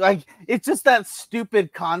mutants." Like, it's just that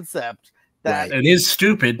stupid concept. That it is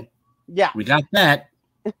stupid. Yeah, we got that.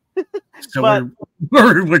 So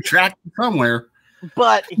we're tracked somewhere.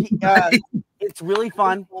 But it's really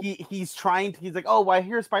fun. He's like, oh, well, I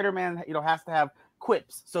hear Spider-Man, has to have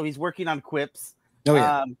quips, so he's working on quips. Oh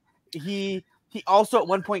yeah. He also at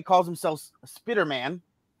one point calls himself Spider-Man,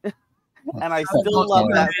 and I still love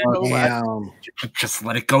that so much. Just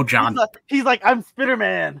let it go, John. He's like, I'm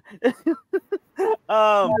Spider-Man. You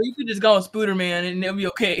could just go with Spider-Man and it'll be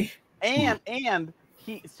okay. And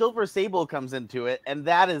Silver Sable comes into it, and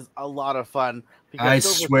that is a lot of fun. I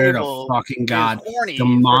swear to fucking God, the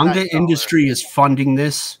manga industry is funding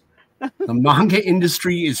this. The manga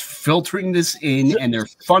industry is filtering this in, and they're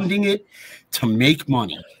funding it to make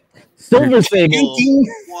money. Silver Sable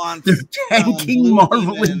they're tanking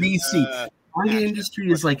Marvel and DC. Manga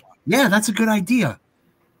industry is like, yeah, that's a good idea.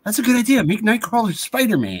 That's a good idea. Make Nightcrawler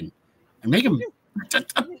Spider-Man and make him.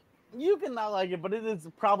 You can not like it, but it is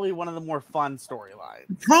probably one of the more fun storylines.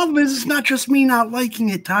 The problem is, it's not just me not liking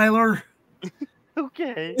it, Tyler.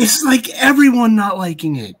 Okay. It's like everyone not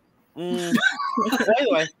liking it.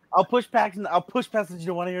 Anyway, I'll push past that you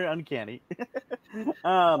don't want to hear uncanny.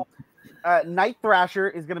 Night Thrasher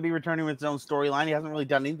is going to be returning with his own storyline. He hasn't really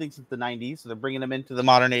done anything since the 90s, so they're bringing him into the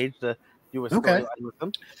modern age to do a storyline with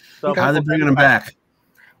them. So how are they bringing him back?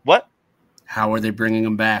 What? How are they bringing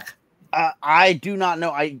him back? I do not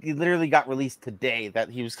know. He literally got released today that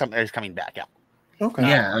he's coming back out. Okay.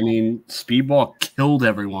 Yeah, I mean, Speedball killed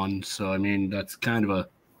everyone, so I mean that's kind of a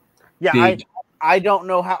big... I don't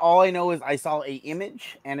know how. All I know is I saw a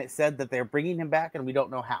image and it said that they're bringing him back, and we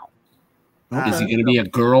don't know how. Is he going to be a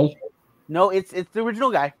girl? No, it's the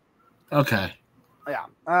original guy. Okay. Yeah.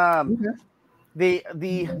 The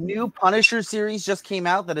new Punisher series just came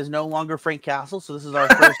out that is no longer Frank Castle, so this is our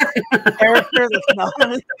first character that's not.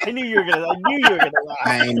 I knew you were gonna lie.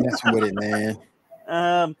 I ain't messing with it,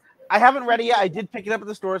 man. I haven't read it yet. I did pick it up at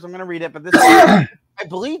the store, so I'm gonna read it. But this, I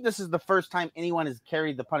believe, this is the first time anyone has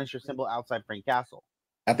carried the Punisher symbol outside Frank Castle.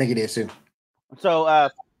 I think it is too. So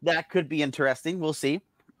that could be interesting. We'll see.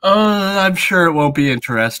 I'm sure it won't be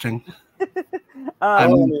interesting.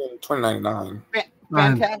 2099.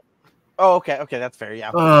 Fantastic. Oh, okay, that's fair.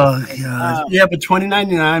 Yeah. Oh God. Yeah, but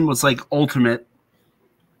 2099 was like Ultimate.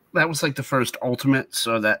 That was like the first Ultimate,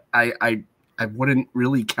 so that I wouldn't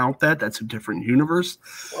really count that. That's a different universe.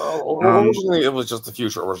 Well, originally it was just the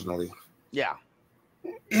future. Originally. Yeah.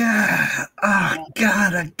 Yeah. Oh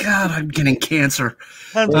God, I'm getting cancer.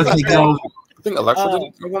 Okay, go. I think Electro did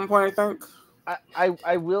it at one point. I think.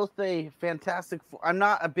 I will say Fantastic Four. I'm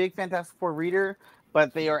not a big Fantastic Four reader,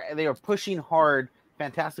 but they are pushing hard.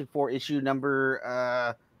 Fantastic Four issue number,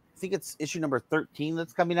 I think it's issue number 13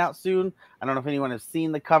 that's coming out soon. I don't know if anyone has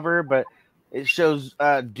seen the cover, but it shows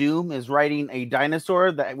Doom is riding a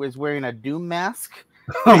dinosaur that was wearing a Doom mask.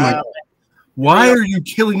 Oh my God. Why are you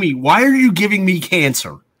killing me? Why are you giving me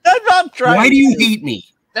cancer? I'm not trying. Why do you hate me?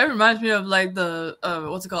 That reminds me of like the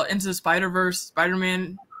what's it called? Into the Spider-Verse,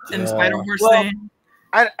 Spider-Man and the Spider-Verse thing.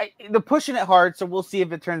 They're pushing it hard, so we'll see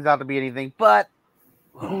if it turns out to be anything, but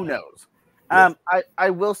who knows? I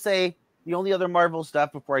will say the only other Marvel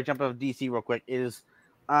stuff before I jump over DC real quick is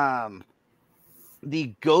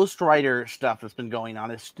the Ghost Rider stuff that's been going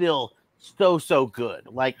on is still so good.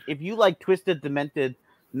 Like, if you like twisted, demented,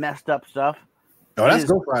 messed up stuff. Oh, that's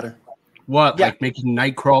Ghost Rider. What, Yeah. like making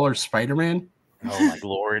Nightcrawler Spider-Man? Oh my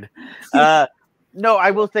lord. No,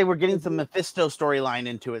 I will say we're getting some Mephisto storyline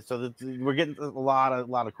into it, so that we're getting a lot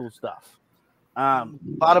of cool stuff. A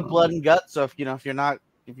lot of blood and guts. So if you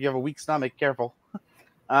have a weak stomach, careful.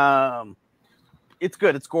 It's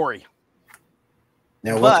good. It's gory.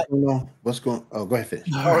 Now, what's going on? Oh, go ahead, finish.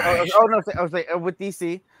 No, I was like with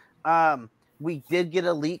DC. We did get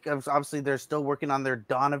a leak of, obviously they're still working on their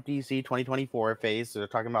Dawn of DC 2024 phase. So they're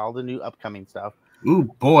talking about all the new upcoming stuff. Ooh,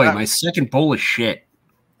 boy, my second bowl of shit.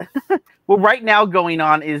 Well, right now going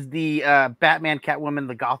on is the Batman, Catwoman,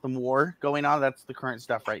 the Gotham War going on. That's the current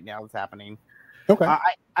stuff right now that's happening. Okay.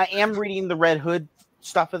 I am reading the Red Hood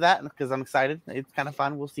stuff of that because I'm excited. It's kind of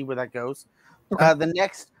fun. We'll see where that goes. Okay.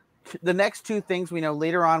 The next two things we know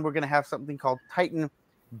later on, we're going to have something called Titan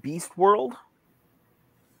Beast World.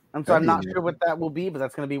 And so I'm not sure what that will be, but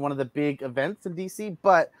that's going to be one of the big events in DC.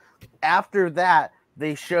 But after that,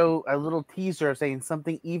 they show a little teaser saying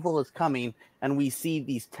something evil is coming, and we see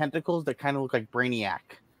these tentacles that kind of look like Brainiac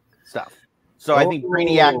stuff. So I think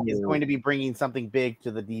Brainiac is going to be bringing something big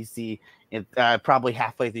to the DC probably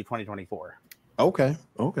halfway through 2024. Okay.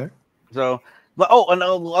 So, and the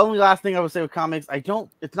only last thing I would say with comics,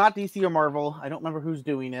 it's not DC or Marvel. I don't remember who's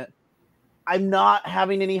doing it. I'm not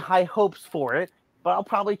having any high hopes for it, but I'll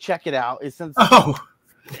probably check it out. Since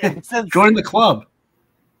Join the club.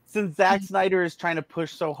 Since Zack Snyder is trying to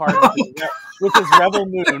push so hard with his Rebel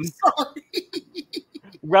Moon.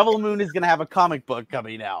 Rebel Moon is going to have a comic book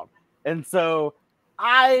coming out. And so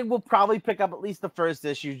I will probably pick up at least the first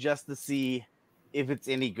issue just to see if it's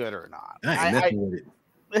any good or not.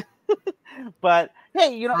 But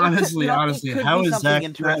hey, honestly, how is Zack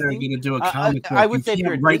Snyder going to do a comic book? I would say if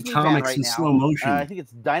you're a write Disney comics fan in right slow now, motion. I think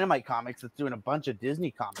it's Dynamite Comics that's doing a bunch of Disney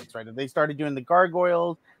comics, right? They started doing the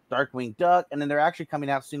Gargoyles, Darkwing Duck, and then they're actually coming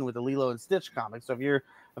out soon with the Lilo and Stitch comics. So if you're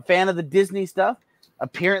a fan of the Disney stuff,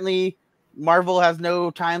 apparently Marvel has no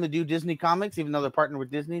time to do Disney comics, even though they're partnered with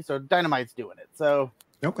Disney. So Dynamite's doing it. So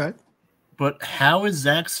okay. But how is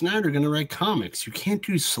Zack Snyder going to write comics? You can't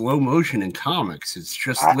do slow motion in comics. It's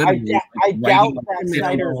just I literally. doubt Zack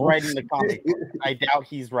Snyder is writing the comic book. I doubt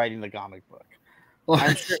he's writing the comic book.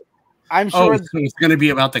 I'm sure so it's going to be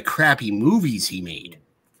about the crappy movies he made.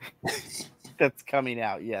 That's coming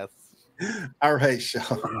out. Yes. All right, Sean.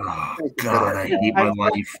 Oh, God, I hate my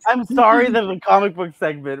life. I'm sorry that the comic book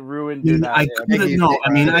segment ruined it. I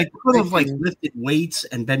could have lifted weights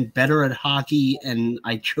and been better at hockey, and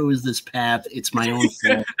I chose this path. It's my own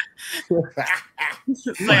fault.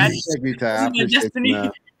 Thank you, Ty.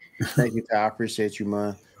 I appreciate you,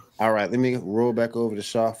 man. All right, let me roll back over to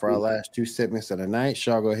Shaw for our last two segments of the night.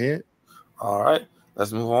 Shaw, go ahead. All right,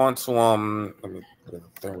 let's move on to let me put it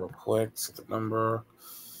there real quick. See the number.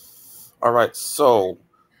 All right, so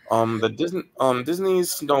the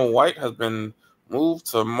Disney's Snow White has been moved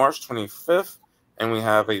to March 25th, and we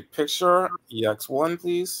have a picture. EX1,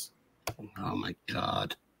 please. Oh my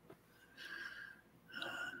God!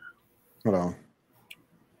 Hold on.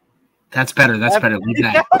 That's better. Leave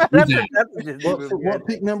that. What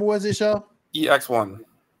pick number was it, Shaw? EX1.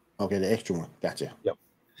 Okay, the extra one. Gotcha. Yep.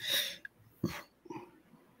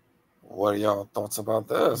 What are y'all thoughts about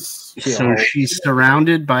this? So she's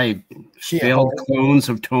surrounded by failed clones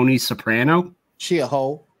of Tony Soprano? She a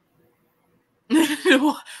hoe.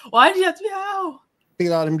 Why do you have to be a hoe? Look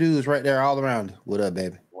at all them dudes right there all around. What up,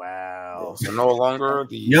 baby? Wow. So no longer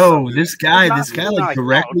the this guy like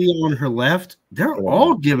directly on her left. They're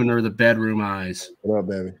all giving her the bedroom eyes. What up,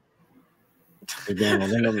 baby?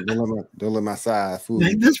 Don't let my side fool.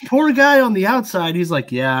 Like this poor guy on the outside, he's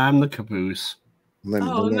like, yeah, I'm the caboose.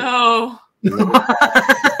 No. The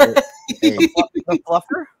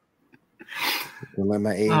fluffer? Don't let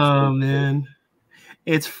my age. Oh, man.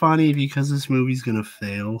 It's funny because this movie's going to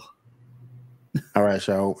fail. All right,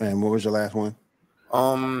 Shaw. And what was your last one?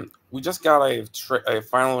 We just got we just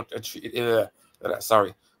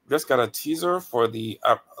got a teaser for the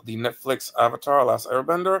Netflix Avatar Last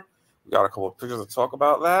Airbender. We got a couple of pictures to talk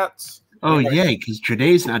about that. Oh, yay, because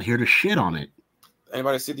Jadae's not here to shit on it.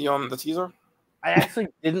 Anybody see the teaser? I actually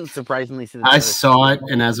didn't surprisingly see the I saw it,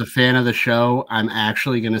 and as a fan of the show, I'm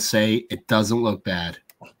actually going to say it doesn't look bad.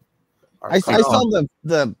 I saw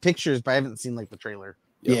the pictures, but I haven't seen like the trailer.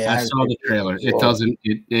 Yeah, I saw the trailer. It doesn't.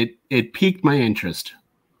 It piqued my interest.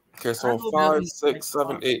 Okay, so 5, 6,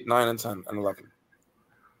 7, 8, 9, and 10, and 11.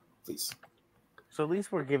 Please. So at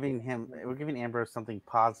least we're giving Ambrose something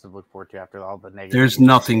positive to look forward to after all the negative. There's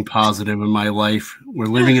nothing positive in my life. We're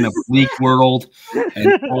living in a bleak world,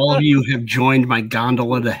 and all of you have joined my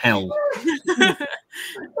gondola to hell.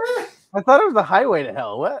 I thought it was the highway to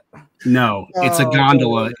hell. What? No, it's a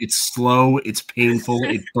gondola. It's slow, it's painful,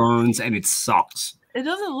 it burns, and it sucks. It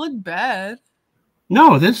doesn't look bad.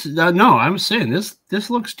 No, I'm saying this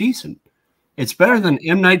looks decent. It's better than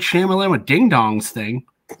M. Night Shyamalan with Ding Dong's thing.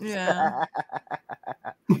 Yeah.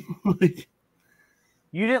 You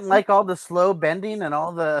didn't like all the slow bending and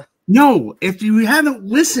all the... No, if you haven't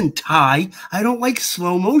listened, Ty, I don't like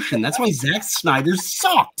slow motion. That's why Zack Snyder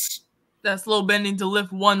sucks. That slow bending to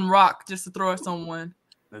lift one rock just to throw at someone.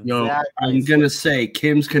 Yo, I'm going to say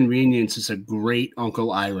Kim's Convenience is a great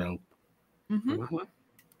Uncle Iroh. Mm-hmm.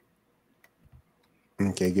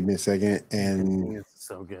 Okay, give me a second. And it's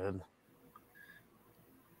so good.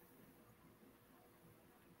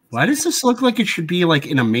 Why does this look like it should be like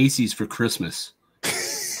in a Macy's for Christmas?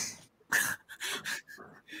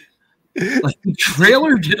 Like the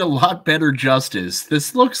trailer did a lot better justice.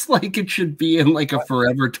 This looks like it should be in like a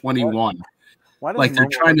Forever 21. Like they're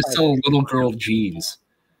trying to sell little girl jeans.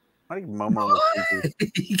 I think Momo was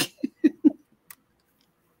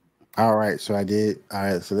all right, so I did. All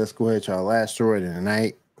right, so let's go ahead to our last story of the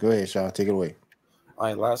night. Go ahead, Shaw, take it away. All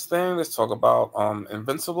right, last thing. Let's talk about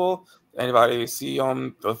Invincible. Anybody see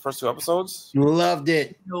the first 2 episodes? Loved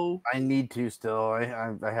it. No, I need to still. I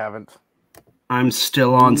haven't. I'm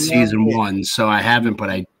still on season 1, so I haven't, but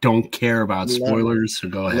I don't care about spoilers. So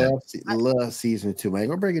go ahead. Love season 2. I ain't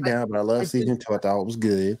gonna break it down, but I love season 2. I thought it was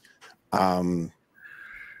good.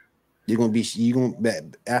 You're gonna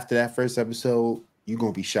after that first episode, you're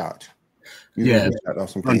gonna be shocked.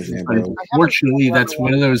 Unfortunately, that's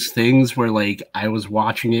one of those things where like I was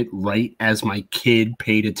watching it right as my kid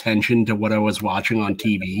paid attention to what I was watching on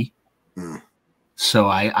TV. So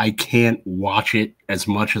I can't watch it as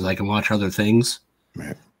much as I can watch other things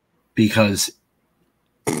because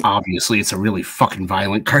obviously it's a really fucking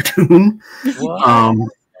violent cartoon.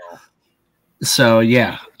 So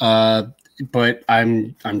yeah, but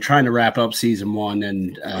I'm trying to wrap up season 1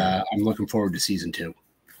 and I'm looking forward to season 2.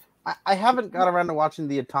 I haven't got around to watching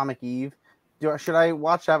the Atomic Eve. Should I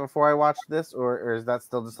watch that before I watch this, or is that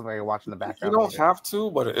still just something I watch in the background? You don't have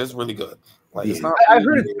to, but it is really good. Like it's not. I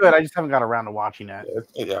heard it's good. I just haven't got around to watching it.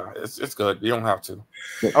 It's good. You don't have to.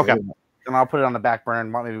 Okay, and I'll put it on the back burner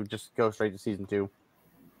and maybe just go straight to season 2.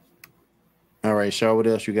 All right, Shaw, what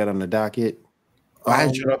else you got on the docket? I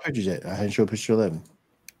hadn't showed up pictures yet. I hadn't showed picture 11.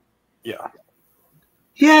 Yeah.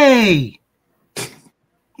 Yay!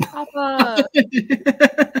 Papa.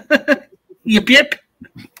 Yip yip.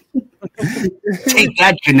 Take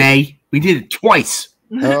that, Janae. We did it twice.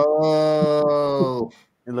 Oh,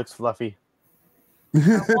 it looks fluffy.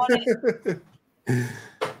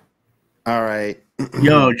 All right.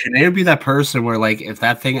 Yo, Janae would be that person where, like, if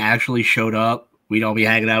that thing actually showed up, we'd all be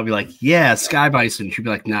hanging out and be like, yeah, Sky Bison. She'd be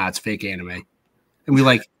like, nah, it's fake anime. And we're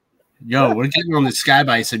like, yo, we're getting on the Sky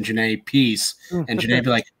Bison, Janae, peace. And Janae would be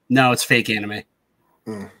like, no, it's fake anime.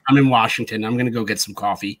 I'm in Washington. I'm going to go get some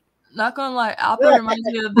coffee. Not gonna lie, Alpha reminds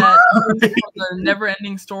me of that the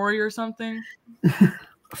Never-Ending Story or something.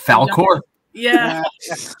 Falcor? Yeah.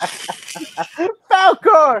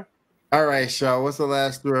 Falcor! All right, Shaw, what's the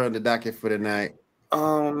last story on the docket for tonight?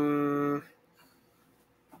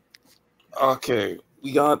 Okay,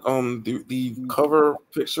 we got the cover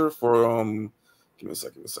picture for give me a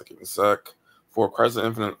sec. For Crisis on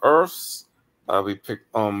Infinite Earths. We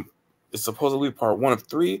picked it's supposedly part 1 of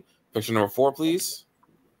 3. Picture number 4, please.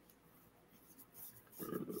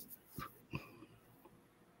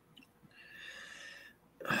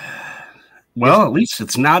 Well, at least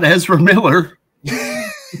it's not Ezra Miller.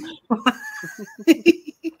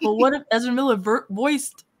 Well, what if Ezra Miller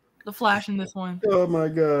voiced the Flash in this one? Oh my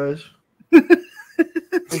gosh.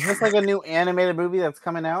 Is this like a new animated movie that's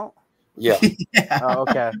coming out? Yeah. Oh,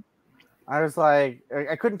 okay. I was like,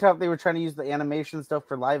 I couldn't tell if they were trying to use the animation stuff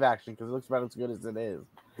for live action because it looks about as good as it is.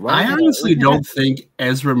 I honestly don't think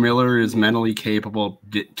Ezra Miller is mentally capable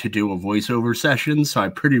to do a voiceover session, so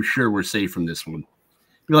I'm pretty sure we're safe from this one.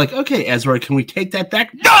 You're like, okay, Ezra, can we take that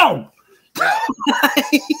back? No!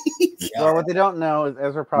 Well, what they don't know is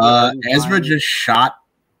Ezra probably Ezra just shot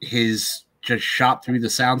through the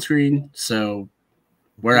sound screen, so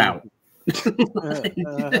we're out.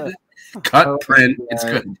 Cut, print, it's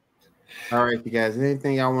good. All right, you guys.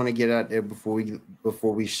 Anything y'all want to get out there before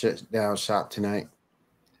we shut down shop tonight?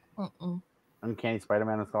 Uncanny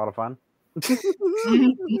Spider-Man is a lot of fun.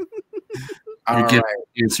 You get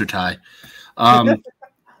answer, Ty.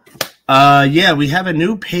 Yeah, we have a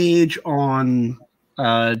new page on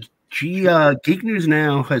Geek News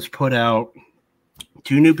Now has put out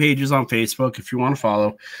 2 new pages on Facebook if you want to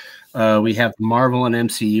follow. We have Marvel and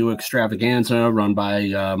MCU Extravaganza run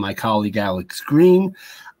by my colleague Alex Green.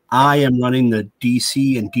 I am running the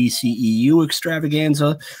DC and DCEU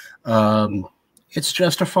Extravaganza. It's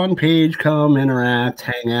just a fun page. Come, interact,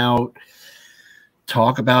 hang out,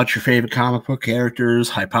 talk about your favorite comic book characters,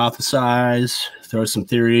 hypothesize, throw some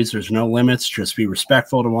theories. There's no limits. Just be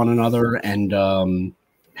respectful to one another and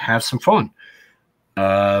have some fun.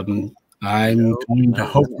 I'm going to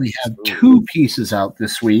hopefully have 2 pieces out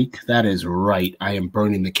this week. That is right. I am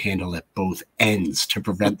burning the candle at both ends to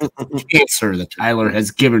prevent the cancer that Tyler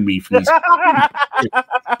has given me from these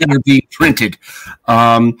that are being printed.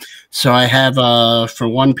 So I have for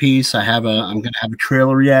one piece, I'm going to have a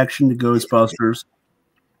trailer reaction to Ghostbusters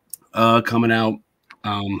coming out,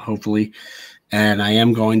 hopefully, and I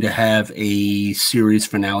am going to have a series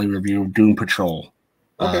finale review of Doom Patrol.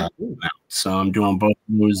 Okay. So I'm doing both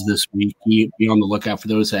of those this week. Be on the lookout for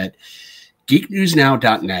those at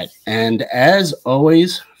geeknewsnow.net. And as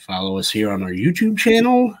always, follow us here on our YouTube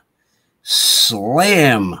channel.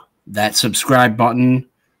 Slam that subscribe button.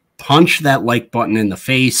 Punch that like button in the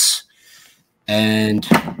face. And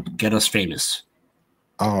get us famous.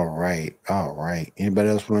 All right. Anybody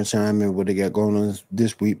else want to chime in what they got going on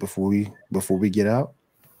this week before we get out?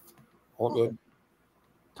 All good.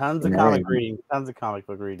 Tons of comic reading. Tons of comic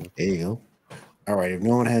book reading. There you go. All right. If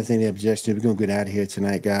no one has any objection, we're going to get out of here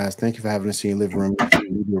tonight, guys. Thank you for having us in your living room.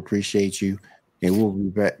 We do appreciate you. And we'll be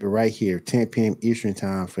back right here, 10 p.m. Eastern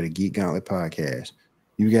time for the Geek Gauntlet Podcast.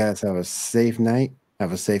 You guys have a safe night,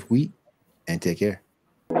 have a safe week, and take care.